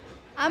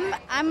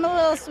 I'm a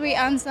little sweet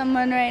on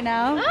someone right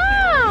now.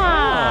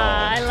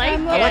 Ah, I like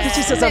I'm it. I like that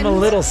she says I'm a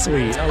little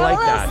sweet. I like I'm a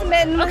little that.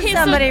 smitten with Okay,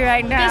 somebody so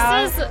right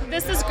now.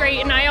 This is great,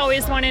 and I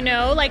always want to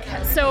know, like,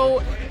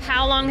 so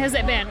how long has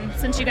it been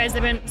since you guys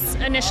have been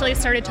initially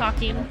started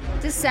talking?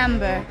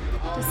 December.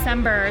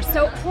 December.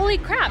 So holy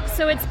crap!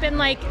 So it's been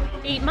like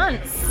 8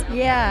 months.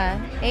 Yeah,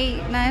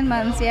 8, 9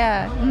 months.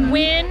 Yeah. Mhm.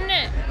 When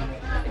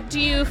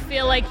do you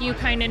feel like you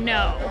kind of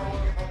know,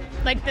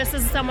 like this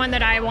is someone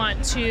that I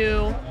want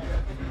to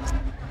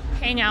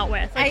hang out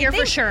with? Like I you're for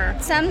think sure.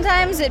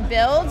 Sometimes it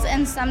builds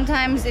and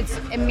sometimes it's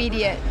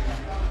immediate.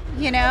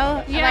 You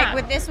know? Yeah. Like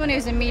with this one, it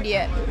was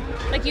immediate.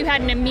 Like you had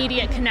an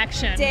immediate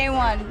connection. Day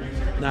one.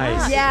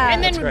 Nice. Yeah.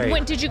 And That's then great.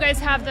 when, did you guys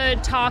have the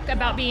talk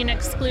about being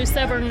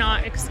exclusive or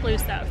not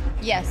exclusive?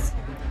 Yes.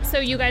 So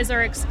you guys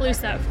are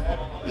exclusive.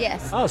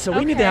 Yes. Oh, so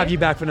we need to Okay. have you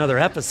back for another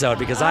episode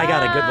because I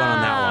got a good one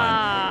on that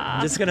one.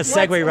 I'm just going to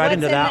segue right what's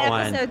into in that the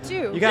one. episode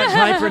two? You got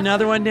time for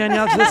another one,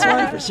 Danielle, for this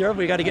one? For sure.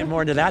 We got to get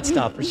more into that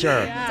stuff, for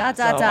sure. Dot,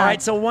 So, dot, all dot.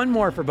 right, so one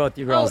more for both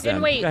you girls Oh, then.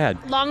 and wait, Go ahead.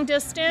 long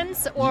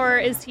distance, or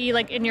is he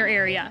like in your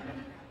area?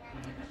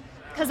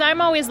 Because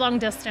I'm always long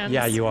distance.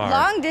 Yeah, you are.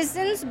 Long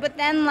distance, but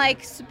then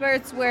like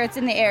spurts where it's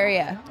in the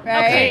area,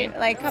 right? Okay.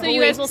 Like so couple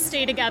you guys weeks. will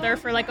stay together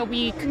for like a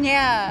week.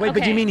 Yeah. Wait, but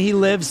do you Okay. mean he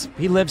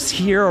lives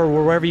here or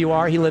wherever you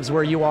are? He lives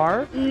where you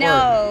are?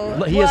 No.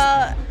 Or he is,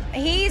 well,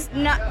 he's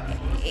not.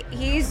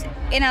 He's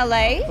in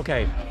LA.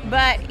 okay.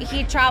 But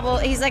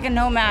he's like a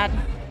nomad,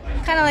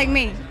 kind of like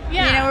me.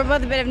 Yeah. You know, we're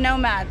both a bit of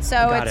nomads, so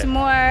Got it's it.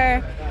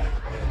 more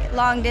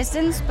long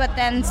distance, but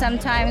then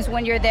sometimes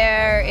when you're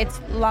there,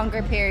 it's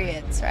longer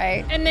periods,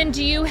 right? And then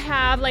do you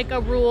have like a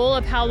rule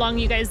of how long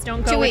you guys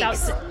don't go 2 without?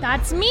 weeks.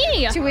 That's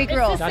me. 2 week It's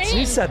rule. the That's same.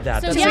 you said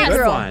that. So That's yes, a good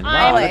rule. one. Wow,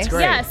 I'm- that's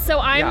great. Yes, so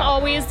I'm Yeah.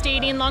 always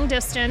dating long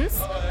distance,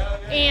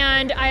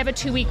 and I have a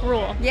 2 week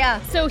rule.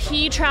 Yeah. So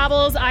he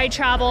travels, I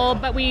travel,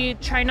 but we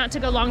try not to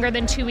go longer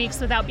than 2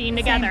 weeks without being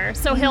together.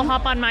 So he'll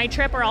hop on my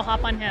trip or I'll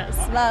hop on his.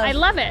 Love. I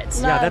love it.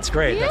 Yeah, that's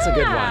great. That's a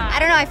good one. Yeah. I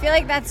don't know. I feel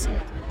like that's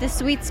the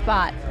sweet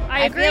spot.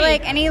 I agree. feel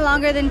like any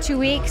longer than 2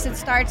 weeks, it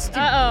starts to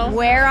Uh-oh.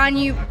 wear on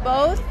you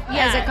both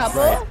as a Yes.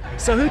 couple. Right.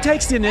 So who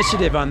takes the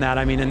initiative on that?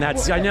 I mean, and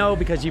that's I know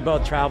because you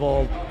both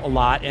travel a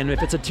lot, and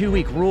if it's a 2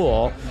 week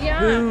rule,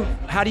 Yeah.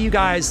 how do you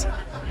guys,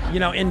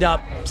 end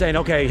up saying,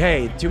 okay,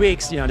 hey, 2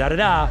 weeks, da da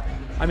da.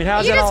 I mean,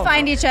 how's You it just all?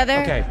 find each other.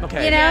 Okay.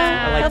 You know,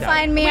 Yeah. I like he'll that.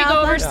 find me. We I'll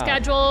go over find-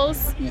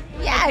 schedules. Yeah,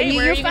 Okay, where are you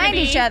you gonna find be?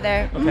 each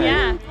other. Okay.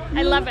 Yeah,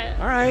 I love it.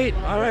 All right,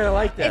 I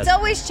like that. It's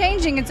always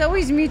changing. It's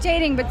always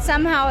mutating, but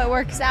somehow it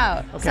works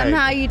out. Okay.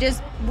 Somehow you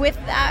just, with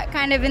that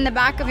kind of in the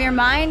back of your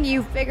mind,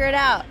 you figure it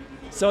out.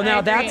 So now I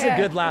agree. that's a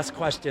good last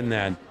question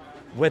then.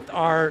 With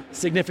our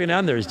significant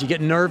others, do you get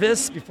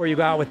nervous before you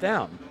go out with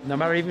them? No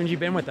matter even if you've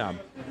been with them.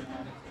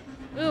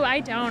 Ooh, I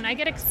don't. I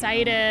get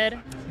excited.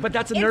 But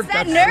that's a It's nerve.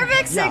 that that's-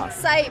 nervous yeah.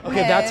 excitement.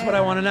 Okay, that's what I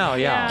want to know.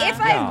 Yeah. Yeah. If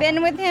Yeah. I've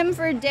been with him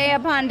for day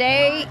upon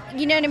day,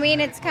 you know what I mean?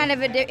 It's kind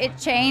of it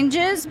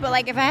changes. But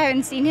like if I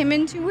haven't seen him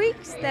in 2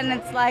 weeks, then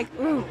it's like,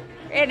 ooh,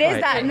 it is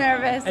Right. that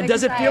nervous. And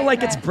does it feel like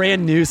it's excitement.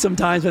 brand new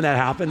sometimes when that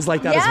happens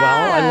like that as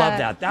well? I Yeah. love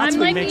that. That's I'm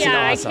what like, makes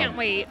yeah, it awesome. I can't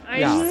wait.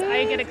 Yeah.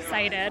 I get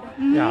excited.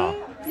 Yeah.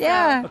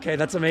 Yeah. Okay,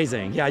 that's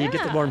amazing. Yeah, you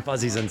get the Yeah. warm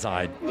fuzzies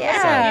inside.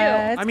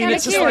 Yeah. I mean, kinda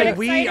it's just cute. like Excited.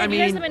 we. You I guys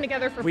mean, have been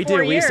together for we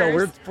 4 do. years. So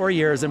we're 4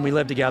 years and we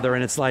live together,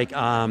 and it's like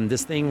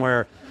this thing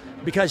where.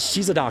 Because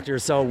she's a doctor,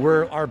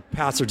 so our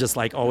paths are just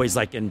like always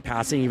like in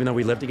passing, even though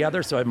we live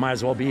together. So it might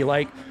as well be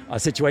like a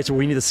situation where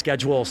we need to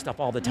schedule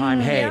stuff all the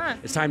time. Hey, yeah.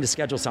 it's time to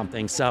schedule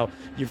something. So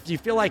you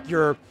feel like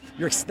you're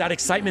that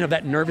excitement of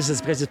that nervousness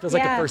because it feels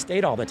like a Yeah. first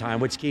date all the time,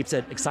 which keeps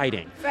it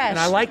exciting. Fresh. And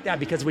I like that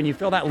because when you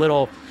feel that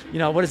little,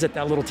 what is it?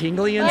 That little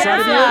tingly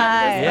inside of you.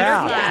 Butterflies.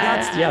 Yeah,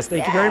 Butterflies. yes.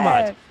 Thank you very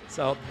much. Yeah.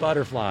 So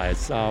butterflies.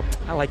 So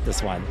I like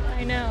this one.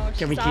 I know.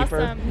 Can we she's keep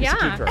her? awesome. It's a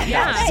Yeah. keeper. Yeah,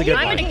 Yeah. it's a good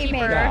I'm one. gonna keep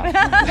her. Yeah.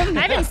 I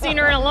haven't seen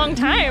her in a long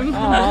time.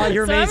 Oh,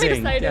 you're So I'm amazing,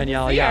 excited to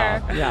Danielle. see Yeah,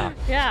 her. yeah.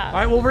 Yeah. All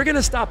right, well, we're going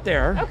to stop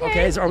there.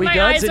 Okay, so are we My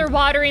good? eyes So- are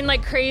watering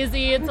like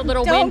crazy. It's a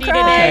little Don't windy cry.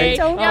 today.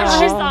 Don't Yeah, cry.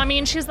 she saw me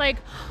and she's like,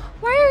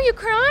 "Why are you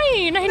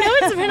crying? I know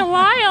it's been a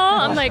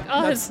while." I'm like,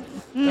 "Oh,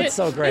 That's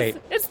so great.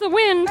 It's the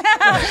wind."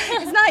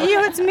 It's not you,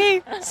 it's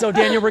me. So,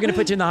 Daniel, we're going to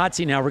put you in the hot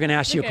seat now. We're going to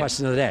ask you a Okay.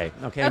 question of the day.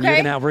 Okay, and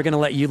Okay. we're going to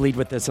let you lead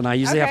with this. And I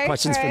usually have Okay,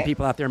 questions all from right.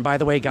 people out there. And by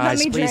the way, guys,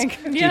 me please drink.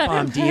 keep Yeah,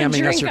 DMing us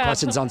drink your up.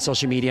 questions on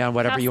social media and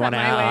whatever Pass you want to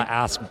that my way.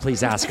 ask.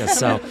 Please ask us.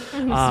 So,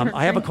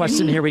 I have a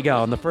question. Here we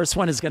go. And the first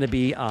one is going to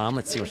be,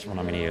 let's see which one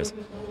I'm going to use.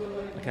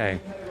 Okay.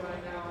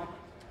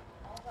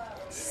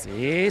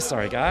 see.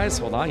 Sorry, guys.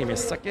 Hold on. Give me a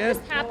second.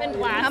 Happened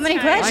last How many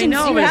time. questions I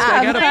know, do you but I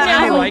have? got to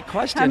find the right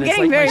question. I'm It's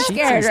getting like my very sheets and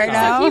scared right stuff.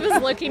 now. He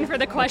was looking for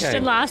the question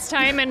Okay. last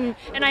time, and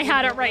I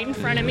had it right in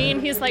front of me,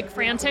 and he's like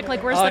frantic,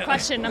 like, where's the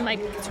question? I'm like,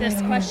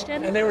 this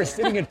question? And they were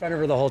sitting in front of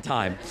her the whole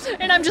time.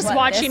 And I'm just What,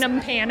 watching this? him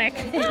panic.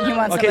 You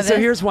want some Okay, of so this?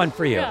 here's one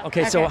for you. Yeah.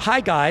 Okay, so Okay.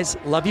 hi guys,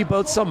 love you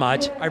both so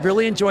much. I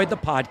really enjoyed the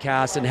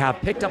podcast and have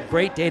picked up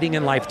great dating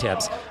and life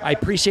tips. I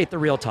appreciate the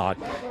real talk.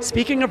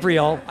 Speaking of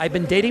real, I've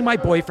been dating my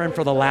boyfriend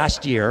for the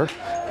last year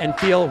and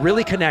feel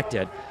really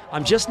connected.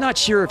 I'm just not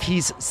sure if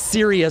he's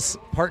serious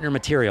partner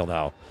material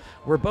though.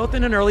 We're both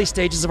in an early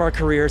stages of our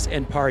careers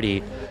and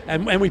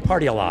we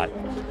party a lot.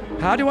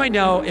 How do I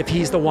know if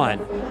he's the one?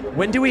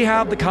 When do we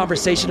have the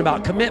conversation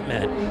about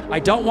commitment? I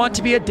don't want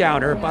to be a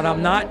downer, but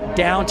I'm not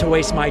down to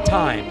waste my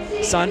time.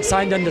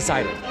 Signed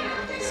undecided.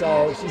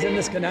 So she's in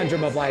this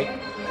conundrum of like,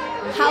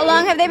 How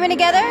long have they been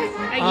together?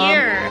 A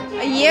year.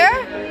 A year?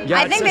 Yeah,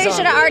 I it think says, they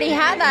should have already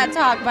had that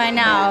talk by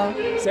now.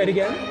 say it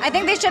again? I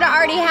think they should have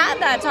already had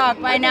that talk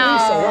by now.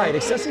 So, right,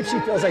 especially if she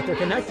feels like they're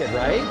connected,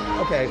 right?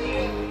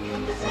 Okay.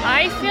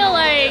 I feel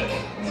like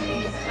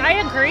I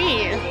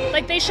agree.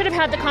 Like, they should have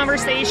had the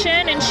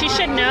conversation, and she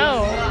should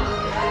know.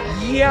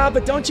 Yeah,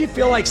 but don't you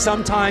feel like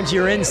sometimes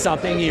you're in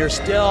something, you're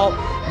still,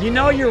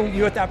 you're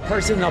with that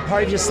person, and they'll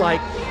probably just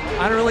like,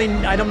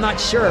 I'm not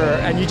sure,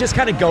 and you just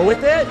kind of go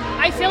with it?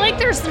 I feel like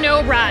there's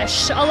no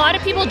rush. A lot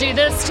of people do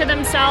this to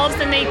themselves,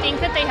 and they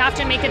think that they have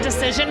to make a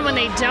decision when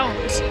they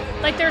don't.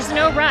 Like, there's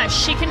no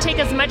rush. She can take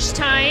as much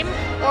time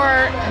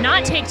or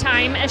not take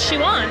time as she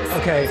wants.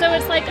 Okay. So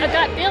it's like a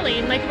gut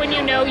feeling. Like, when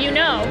you know, you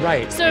know.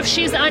 Right. So if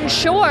she's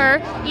unsure,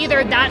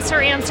 either that's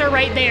her answer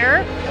right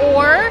there,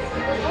 or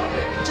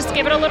just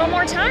give it a little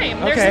more time.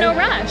 There's Okay. no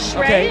rush,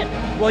 Okay.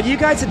 right? Well, you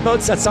guys had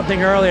both said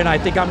something earlier, and I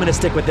think I'm going to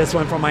stick with this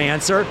one for my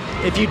answer.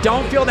 If you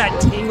don't feel that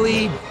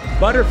tingly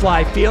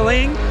butterfly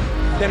feeling,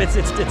 then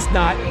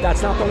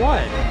that's not the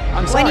one.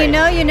 I'm sorry. When you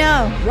know, you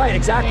know. Right,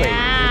 exactly.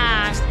 Yeah.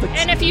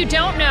 And if you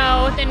don't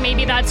know, then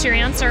maybe that's your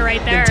answer right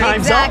there. Then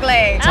time's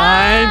Exactly. up.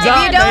 Time's If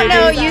up, you don't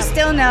baby. know, you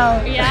still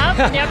know. Yep.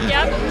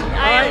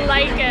 I right.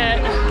 like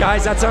it.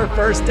 Guys, that's our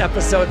first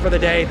episode for the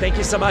day. Thank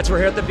you so much. We're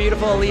here at the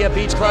beautiful Aaliyah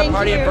Beach Club Thank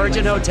party you. at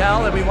Virgin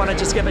Hotel, and we want to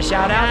just give a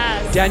shout out.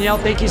 Yes. Danielle,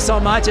 thank you so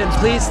much. And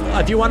please,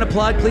 if you want to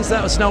plug, please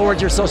let us know where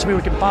your social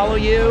media we can follow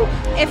you.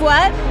 If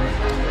what?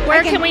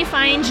 Where can we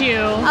find you?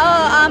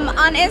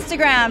 On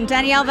Instagram,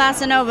 Danielle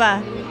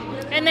Vasanova.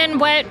 And then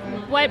what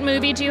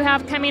movie do you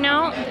have coming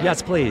out?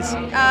 Yes, please.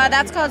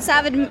 That's called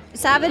Savage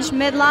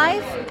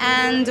Midlife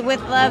and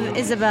With Love,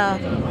 Isabel.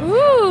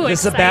 Ooh, This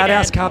is a excited.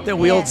 badass cop that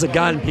wields Yeah. a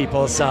gun,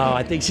 people. So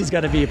I think she's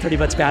going to be pretty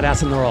much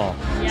badass in the role.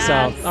 Yes.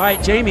 So, all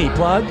right, Jamie,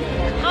 plug.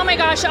 Oh my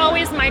gosh,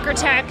 always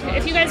Microtech.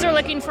 If you guys are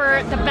looking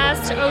for the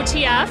best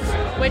OTF,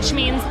 which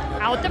means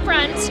out the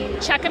front,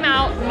 check them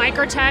out,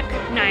 Microtech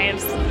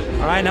Knives.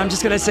 All right, and I'm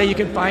just going to say you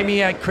can find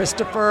me at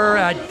Christopher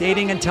at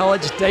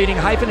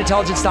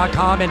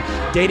dating-intelligence.com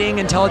and Dating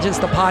Intelligence,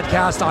 the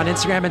podcast on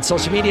Instagram and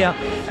social media.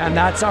 And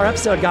that's our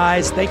episode,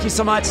 guys. Thank you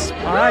so much.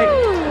 All right.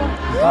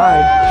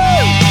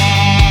 Bye.